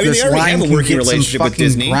if this line can get some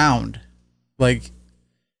fucking ground. Like,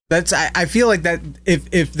 I feel like that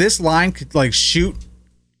if this line could like shoot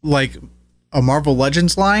like a Marvel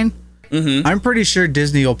Legends line, I'm pretty sure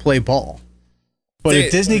Disney will play ball. But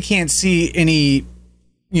if Disney can't see any,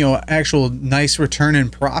 actual nice return in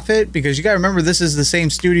profit, because you got to remember, this is the same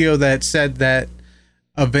studio that said that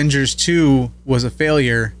Avengers 2 was a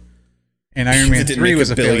failure and Iron Man 3 was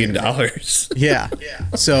a failure. $1 billion. Yeah.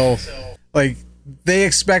 So, like, they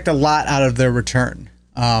expect a lot out of their return.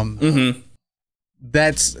 So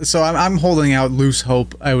I'm holding out loose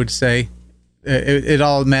hope, I would say. It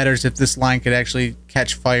all matters if this line could actually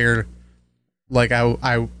catch fire, like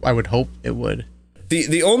I would hope it would.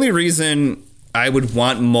 The only reason I would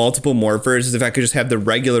want multiple morphers is if I could just have the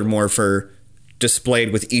regular morpher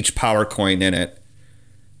displayed with each power coin in it.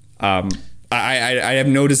 I have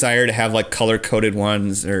no desire to have like color coded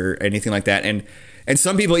ones or anything like that. And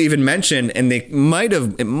some people even mentioned, and it might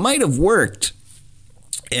have worked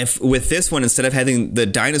if with this one, instead of having the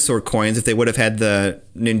dinosaur coins, if they would have had the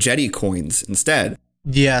Ninjetti coins instead.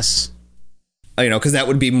 Yes. Because that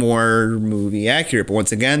would be more movie accurate. But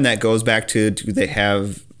once again, that goes back to,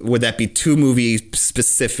 would that be too movie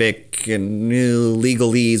specific and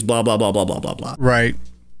legalese, blah, blah, blah, blah, blah, blah, blah. Right.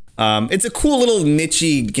 It's a cool little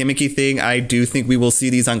niche-y, gimmicky thing. I do think we will see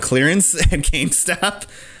these on clearance at GameStop.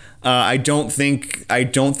 I don't think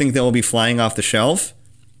they'll be flying off the shelf,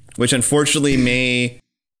 which unfortunately may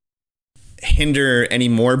hinder any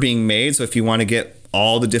more being made. So if you want to get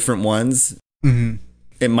all the different ones,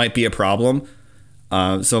 it might be a problem.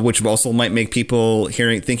 Which also might make people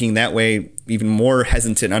thinking that way even more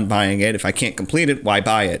hesitant on buying it. If I can't complete it, why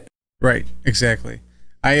buy it? Right, exactly.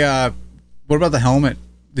 What about the helmet?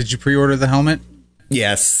 Did you pre-order the helmet?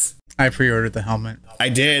 Yes, I pre-ordered the helmet. I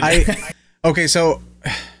did. Okay, so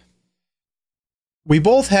we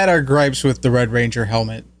both had our gripes with the Red Ranger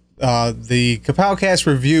helmet. The Kapowcast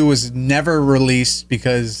review was never released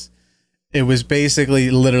because it was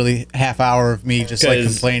basically literally half hour of me just like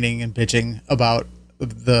complaining and bitching about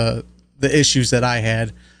the issues that I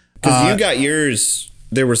had. Because you got yours,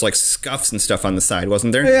 there was like scuffs and stuff on the side,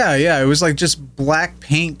 wasn't there? Yeah. It was like just black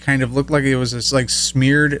paint, kind of looked like it was just like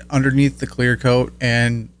smeared underneath the clear coat.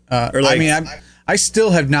 And I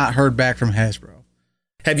still have not heard back from Hasbro.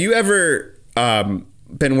 Have you ever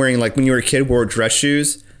been wearing, like when you were a kid, wore dress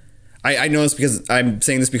shoes? I know this because I'm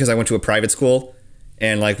saying this because I went to a private school.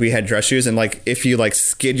 And like we had dress shoes, and like if you like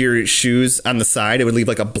skid your shoes on the side, it would leave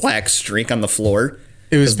like a black streak on the floor.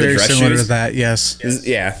 It was very similar to that, yes.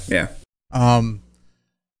 Yeah.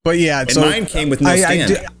 But yeah, and so mine came with no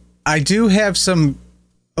stand. I do have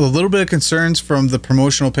a little bit of concerns from the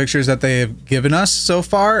promotional pictures that they have given us so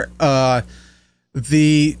far.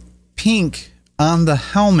 The pink on the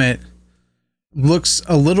helmet looks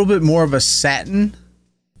a little bit more of a satin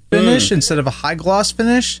finish instead of a high gloss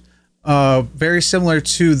finish. Very similar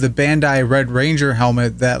to the Bandai Red Ranger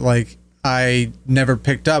helmet that like I never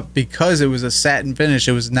picked up because it was a satin finish.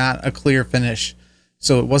 It was not a clear finish,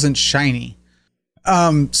 so it wasn't shiny.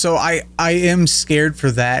 So I am scared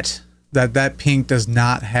for that pink does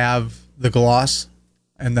not have the gloss,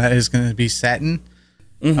 and that is going to be satin.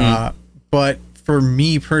 But for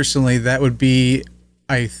me personally, that would be,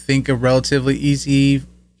 I think, a relatively easy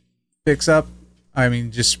fix up. I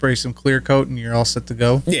mean, just spray some clear coat and you're all set to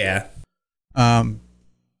go. Yeah.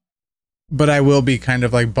 But I will be kind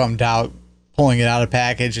of like bummed out pulling it out of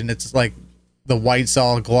package, and it's like the white's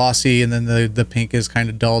all glossy and then the pink is kind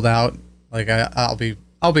of dulled out. Like I'll be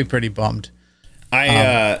pretty bummed.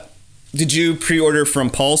 Did you pre-order from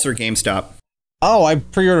Pulse or GameStop? Oh, I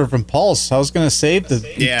pre-ordered from Pulse. I was going to save the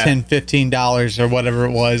 $10, $15 or whatever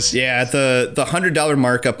it was. Yeah, the $100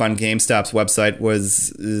 markup on GameStop's website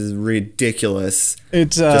was ridiculous.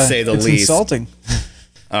 It's to say the least. Insulting.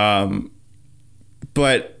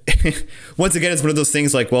 But once again, it's one of those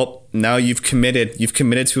things like, well, now you've committed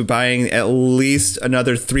to buying at least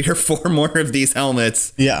another 3 or 4 more of these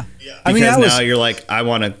helmets. Yeah. Because now you're like, I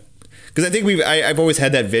want to, because I think I've always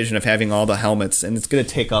had that vision of having all the helmets, and it's going to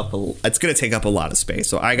take up a lot of space.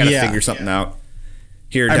 So I got to figure something out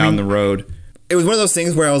here down the road. It was one of those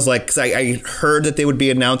things where I was like, because I heard that they would be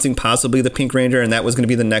announcing possibly the Pink Ranger, and that was going to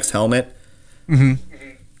be the next helmet.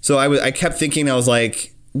 So I kept thinking, I was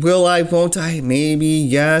like, will I, won't I, maybe,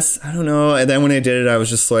 yes, I don't know. And then when I did it, I was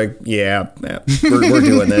just like, yeah, we're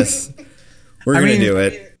doing this. We're going to do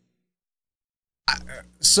it.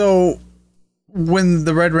 So when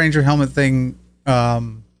the Red Ranger helmet thing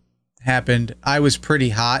happened, I was pretty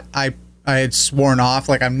hot. I had sworn off,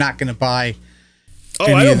 like, I'm not going to buy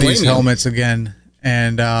any of these helmets again.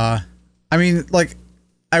 And I mean, like,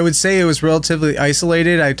 I would say it was relatively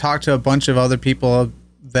isolated. I talked to a bunch of other people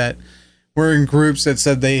that were in groups that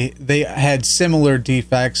said they had similar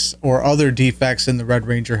defects or other defects in the Red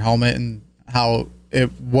Ranger helmet, and how it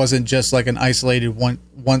wasn't just like an isolated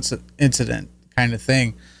once incident kind of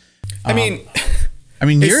thing. I mean,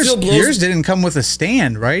 yours didn't come with a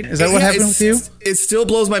stand, right? Is that what happened with you? It still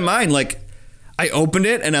blows my mind. Like, I opened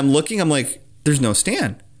it and I'm looking, I'm like, there's no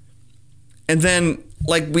stand. And then,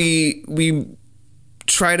 like, we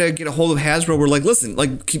try to get a hold of Hasbro. We're like, listen,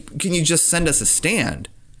 like, can you just send us a stand?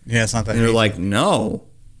 Yeah, it's not that. And they're like, no.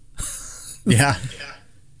 Yeah.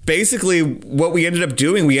 Basically, what we ended up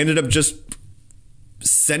doing, we ended up just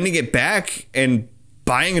sending it back and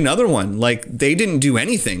buying another one. Like, they didn't do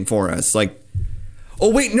anything for us. Like, oh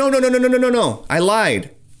wait, no. I lied.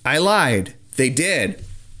 They did.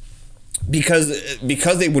 Because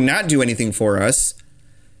they would not do anything for us.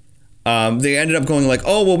 They ended up going like,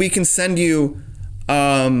 oh well, we can send you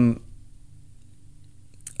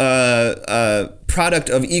product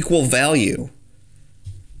of equal value,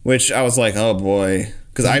 which I was like, oh boy,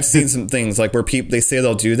 because I've seen some things like where people, they say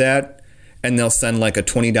they'll do that and they'll send like a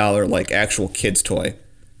 $20 like actual kid's toy.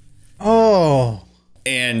 Oh.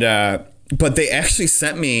 And but they actually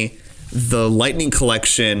sent me the Lightning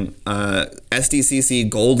Collection SDCC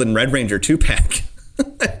Gold and Red Ranger 2-pack.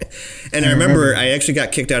 And I remember I actually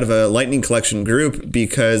got kicked out of a Lightning Collection group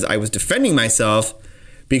because I was defending myself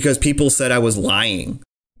because people said I was lying.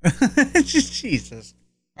 Jesus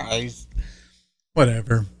Christ.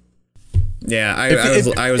 Whatever. Yeah,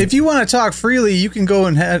 I was. If you want to talk freely, you can go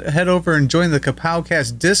and head over and join the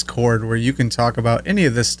Kapowcast Discord, where you can talk about any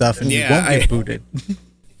of this stuff and you won't get booted.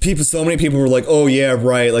 So many people were like, "Oh yeah,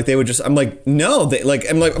 right." Like they would just. I'm like, no, they like.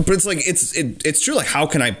 I'm like, but it's like it's true. Like how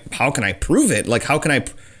can I prove it? Like how can I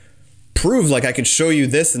prove like I can show you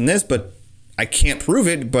this and this, but I can't prove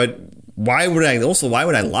it. But why would I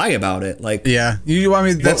lie about it? Like yeah, I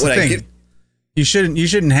mean that's the thing. You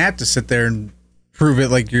shouldn't have to sit there and prove it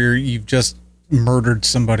like you've just murdered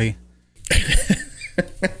somebody.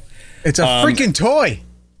 It's a freaking toy.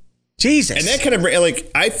 Jesus. And that kind of like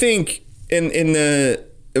I think in the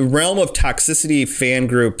realm of toxicity fan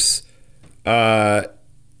groups,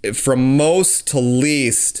 from most to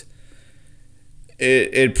least,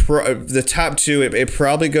 the top two it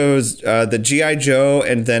probably goes the G.I. Joe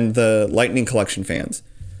and then the Lightning Collection fans.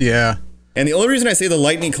 Yeah. And the only reason I say the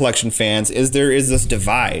Lightning Collection fans is there is this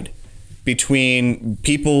divide between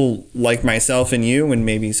people like myself and you, and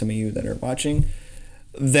maybe some of you that are watching,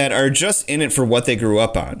 that are just in it for what they grew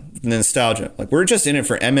up on, the nostalgia. Like we're just in it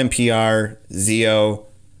for MMPR, Zeo,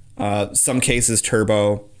 some cases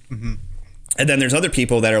Turbo, and then there's other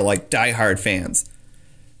people that are like diehard fans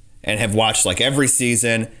and have watched like every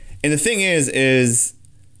season. And the thing is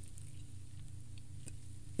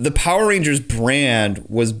the Power Rangers brand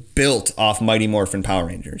was built off Mighty Morphin Power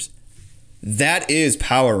Rangers. That is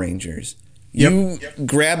Power Rangers. You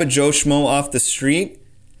grab a Joe Schmo off the street,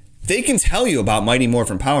 they can tell you about Mighty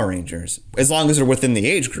Morphin Power Rangers as long as they're within the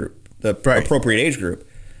age group, the appropriate age group.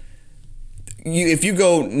 If you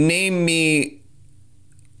go name me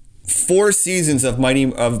 4 seasons of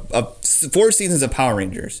Power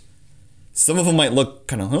Rangers, some of them might look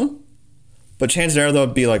kind of but chances are they'll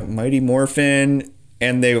be like Mighty Morphin,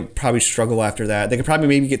 and they would probably struggle after that. They could probably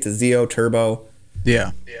maybe get to Zeo, Turbo.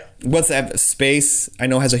 Yeah. What's that? Space, I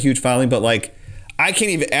know has a huge following, but like I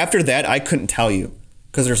can't even, after that I couldn't tell you,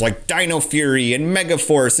 because there's like Dino Fury and Mega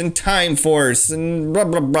Force and Time Force and blah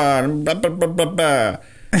blah blah and blah blah blah blah blah.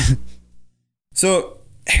 So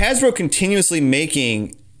Hasbro continuously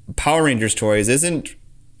making Power Rangers toys or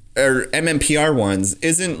MMPR ones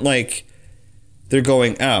isn't like they're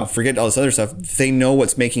going, oh, forget all this other stuff. They know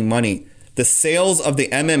what's making money. The sales of the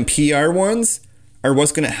MMPR ones are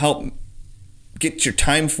what's going to help get your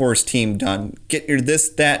Time Force team done, get your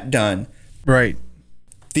that done. Right.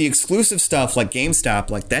 The exclusive stuff like GameStop,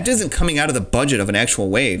 like that isn't coming out of the budget of an actual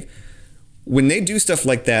wave. When they do stuff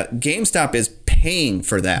like that, GameStop is paying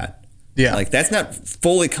for that. Yeah. Like that's not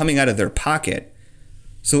fully coming out of their pocket.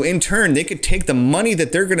 So in turn, they could take the money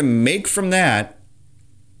that they're going to make from that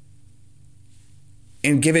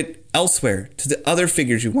and give it elsewhere to the other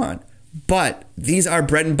figures you want. But these are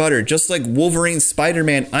bread and butter, just like Wolverine,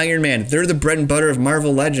 Spider-Man, Iron Man. They're the bread and butter of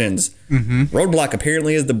Marvel Legends. Roadblock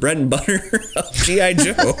apparently is the bread and butter of G.I.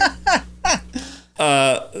 Joe.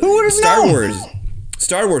 Who would have known?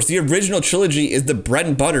 Star Wars, the original trilogy is the bread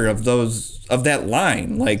and butter of those of that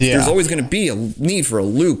line. Like, Yeah. there's always going to be a need for a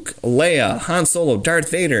Luke, a Leia, Han Solo,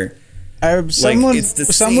 Darth Vader. Someone it's the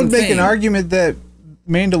some same would make thing. an argument that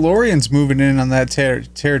Mandalorian's moving in on that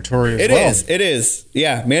territory as well. It is.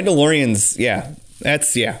 Yeah, Mandalorians,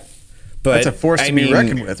 That's But That's a force to be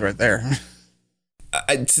reckoned with right there.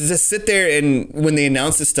 To just sit there and when they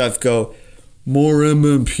announce this stuff, go, more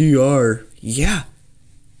MMPR. Yeah,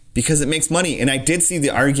 because it makes money. And I did see the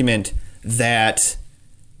argument that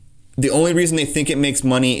the only reason they think it makes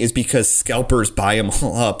money is because scalpers buy them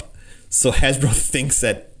all up. So Hasbro thinks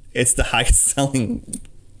that it's the highest selling.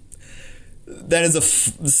 That is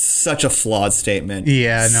such a flawed statement.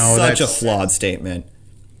 Yeah, no, such a flawed statement.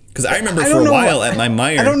 Because I remember I for don't a know- while at my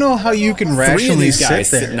Meijer, I don't know how you can 3 of rationally these sit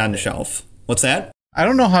guys there. sitting on the shelf. What's that? I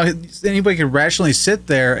don't know how anybody could rationally sit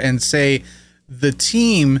there and say the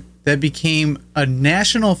team that became a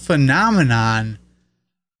national phenomenon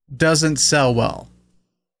doesn't sell well.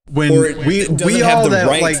 When Or it doesn't we have all the that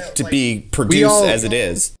right like to be produced all- as it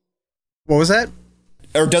is. what was that?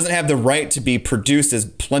 Or doesn't have the right to be produced as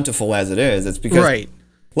plentiful as it is. It's because, Right.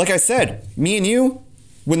 like I said, me and you,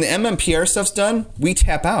 when the MMPR stuff's done, we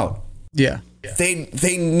tap out. Yeah.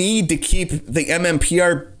 They need to keep the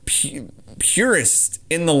MMPR purists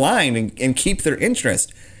in the line and keep their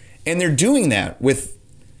interest. And they're doing that with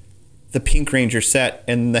the Pink Ranger set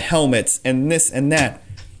and the helmets and this and that.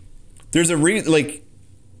 There's a like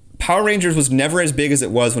Power Rangers was never as big as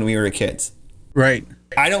it was when we were kids. Right.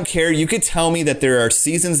 I don't care. You could tell me that there are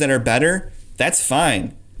seasons that are better. That's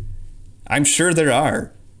fine. I'm sure there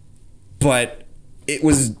are. But it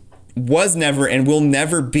was never and will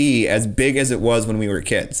never be as big as it was when we were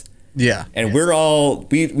kids. Yeah. And we're all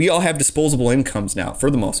we all have disposable incomes now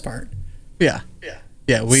for the most part. Yeah.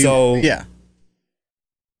 Yeah. So-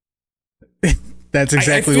 That's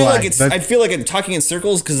exactly I feel why. like I feel like I'm talking in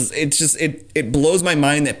circles because it's just it blows my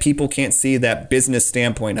mind that people can't see that business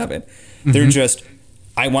standpoint of it. They're just,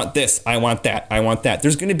 I want this, I want that, I want that.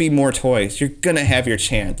 There's going to be more toys. You're going to have your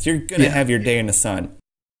chance. You're going to have your day in the sun.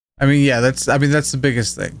 I mean, yeah, that's the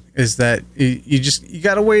biggest thing is that you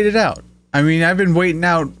got to wait it out. I mean, I've been waiting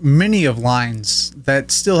out many of lines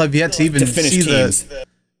that still have yet to even To finish see teams.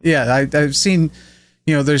 Yeah, I've seen,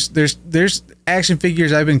 there's action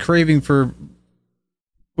figures I've been craving for,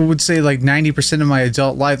 I would say like 90% of my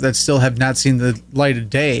adult life that still have not seen the light of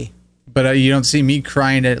day. But you don't see me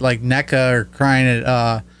crying at like NECA or crying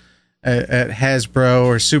at Hasbro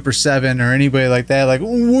or Super 7 or anybody like that. Like,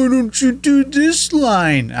 why don't you do this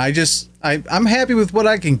line? I'm happy with what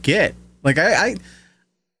I can get. Like I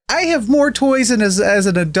have more toys as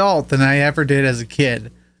an adult than I ever did as a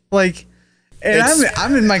kid. Like, and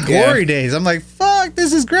I'm in my glory days. I'm like, fuck,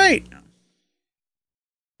 this is great.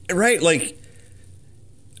 Right, like,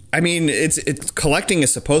 I mean, it's collecting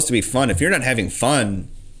is supposed to be fun. If you're not having fun,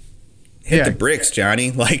 hit the bricks,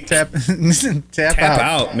 Johnny. Like, tap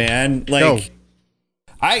out, man. Like, Go.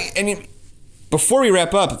 Before we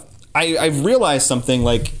wrap up, I've realized something.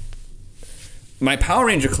 Like, my Power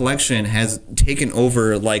Ranger collection has taken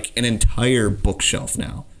over like an entire bookshelf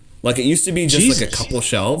now. Like, it used to be just like a couple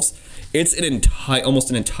shelves. It's almost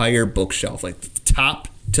an entire bookshelf, like top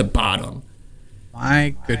to bottom.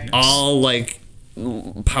 My goodness. All like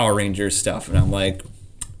Power Rangers stuff, and I'm like,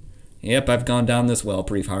 yep, I've gone down this well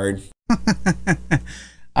pretty hard.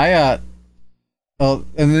 Well,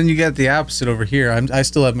 and then you got the opposite over here. I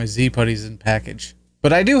still have my Z Putties in package,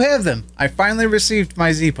 but I do have them. I finally received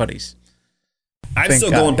my Z Putties. I'm Thank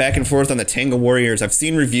still God. going back and forth on the Tango Warriors. I've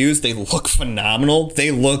seen reviews; they look phenomenal.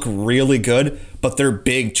 They look really good, but they're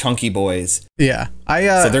big, chunky boys. Yeah,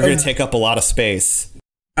 So they're going to take up a lot of space.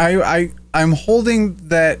 I'm holding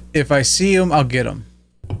that if I see them, I'll get them.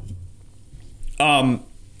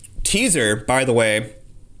 Teaser, by the way,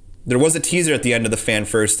 there was a teaser at the end of the Fan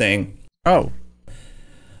First thing. Oh,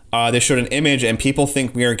 They showed an image, and people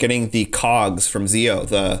think we are getting the cogs from Zeo,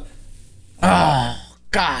 the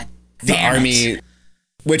God, army.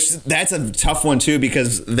 Which that's a tough one too,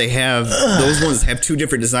 because they have those ones have two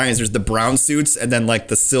different designs. There's the brown suits and then like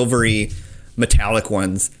the silvery metallic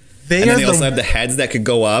ones. And then they also have the heads that could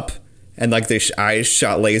go up and like their eyes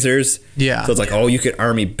shot lasers. Yeah. So it's like, oh, you could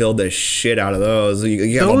army build the shit out of those.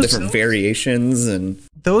 You have all different variations and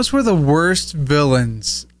Those were the worst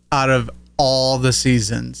villains out of all the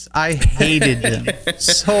seasons. I hated them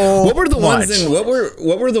so. what were the much. ones in what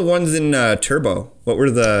were the ones in Turbo? What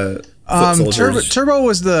were the foot soldiers? Turbo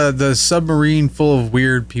was the submarine full of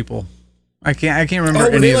weird people. I can't remember Oh, were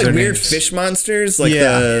any they of like their weird names. fish monsters? Like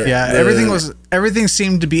yeah. Everything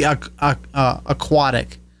seemed to be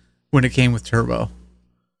aquatic when it came with Turbo.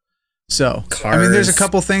 So I mean, there's a Cars.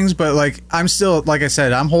 couple things, but like I'm still, like I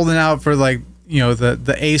said, I'm holding out for like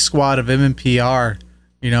the A squad of MMPR,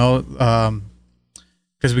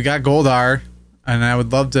 because we got Goldar, and I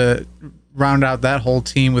would love to round out that whole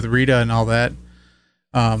team with Rita and all that.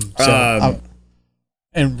 And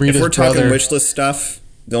Rita's if we're talking brother, wish list stuff,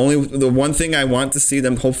 the one thing I want to see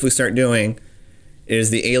them hopefully start doing is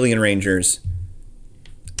the Alien Rangers.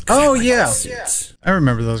 Oh yeah, I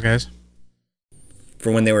remember those guys.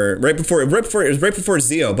 For when they were right before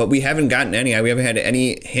Zeo, but we haven't gotten any. We haven't had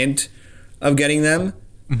any hint of getting them.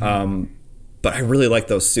 Mm-hmm. But I really like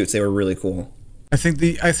those suits. They were really cool. I think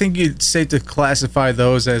it's safe to classify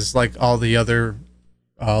those as like all the other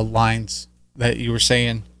lines that you were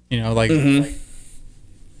saying. Mm-hmm.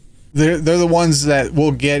 They're the ones that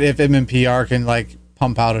we'll get if MMPR can like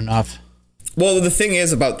pump out enough. Well, the thing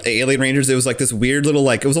is about Alien Rangers, it was like this weird little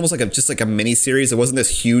it was almost like just like a mini series. It wasn't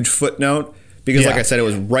this huge footnote because, like I said, it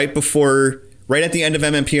was right at the end of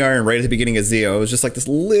MMPR and right at the beginning of Zeo. It was just like this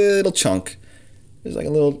little chunk. It was like a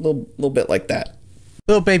little bit like that.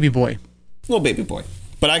 Little baby boy.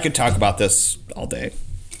 But I could talk about this all day.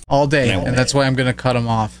 And that's why I'm going to cut them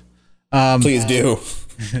off. Please do,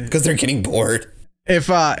 because they're getting bored.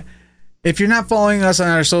 If you're not following us on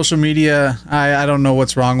our social media, I don't know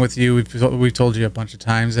what's wrong with you. We've told you a bunch of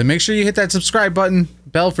times. And make sure you hit that subscribe button,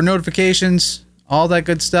 bell for notifications, all that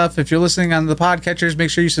good stuff. If you're listening on the podcatchers, make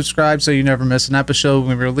sure you subscribe so you never miss an episode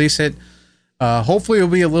when we release it. Hopefully it'll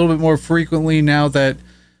be a little bit more frequently now that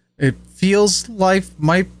it feels life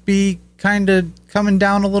might be kind of coming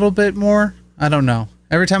down a little bit more. I don't know.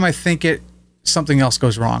 Every time I think it, something else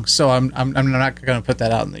goes wrong. So I'm not going to put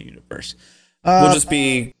that out in the universe. We'll just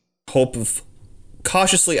be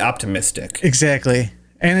cautiously optimistic. Exactly.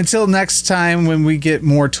 And until next time when we get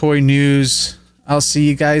more toy news, I'll see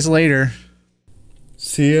you guys later.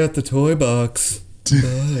 See you at the toy box.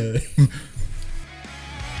 Bye.